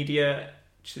social media,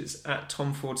 which is at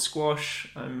tomfordsquash.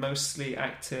 I'm mostly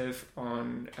active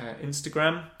on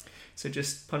Instagram. So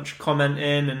just punch a comment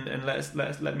in and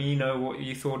let me know what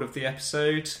you thought of the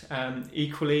episode.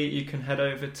 Equally, you can head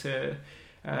over to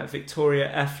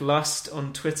Victoria F. Lust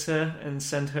on Twitter and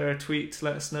send her a tweet to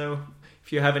let us know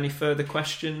if you have any further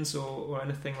questions or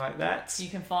anything like that. You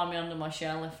can find me under my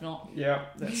shell if not. Yeah,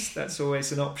 that's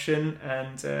always an option.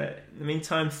 And in the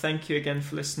meantime, thank you again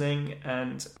for listening,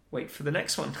 and wait for the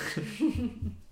next one.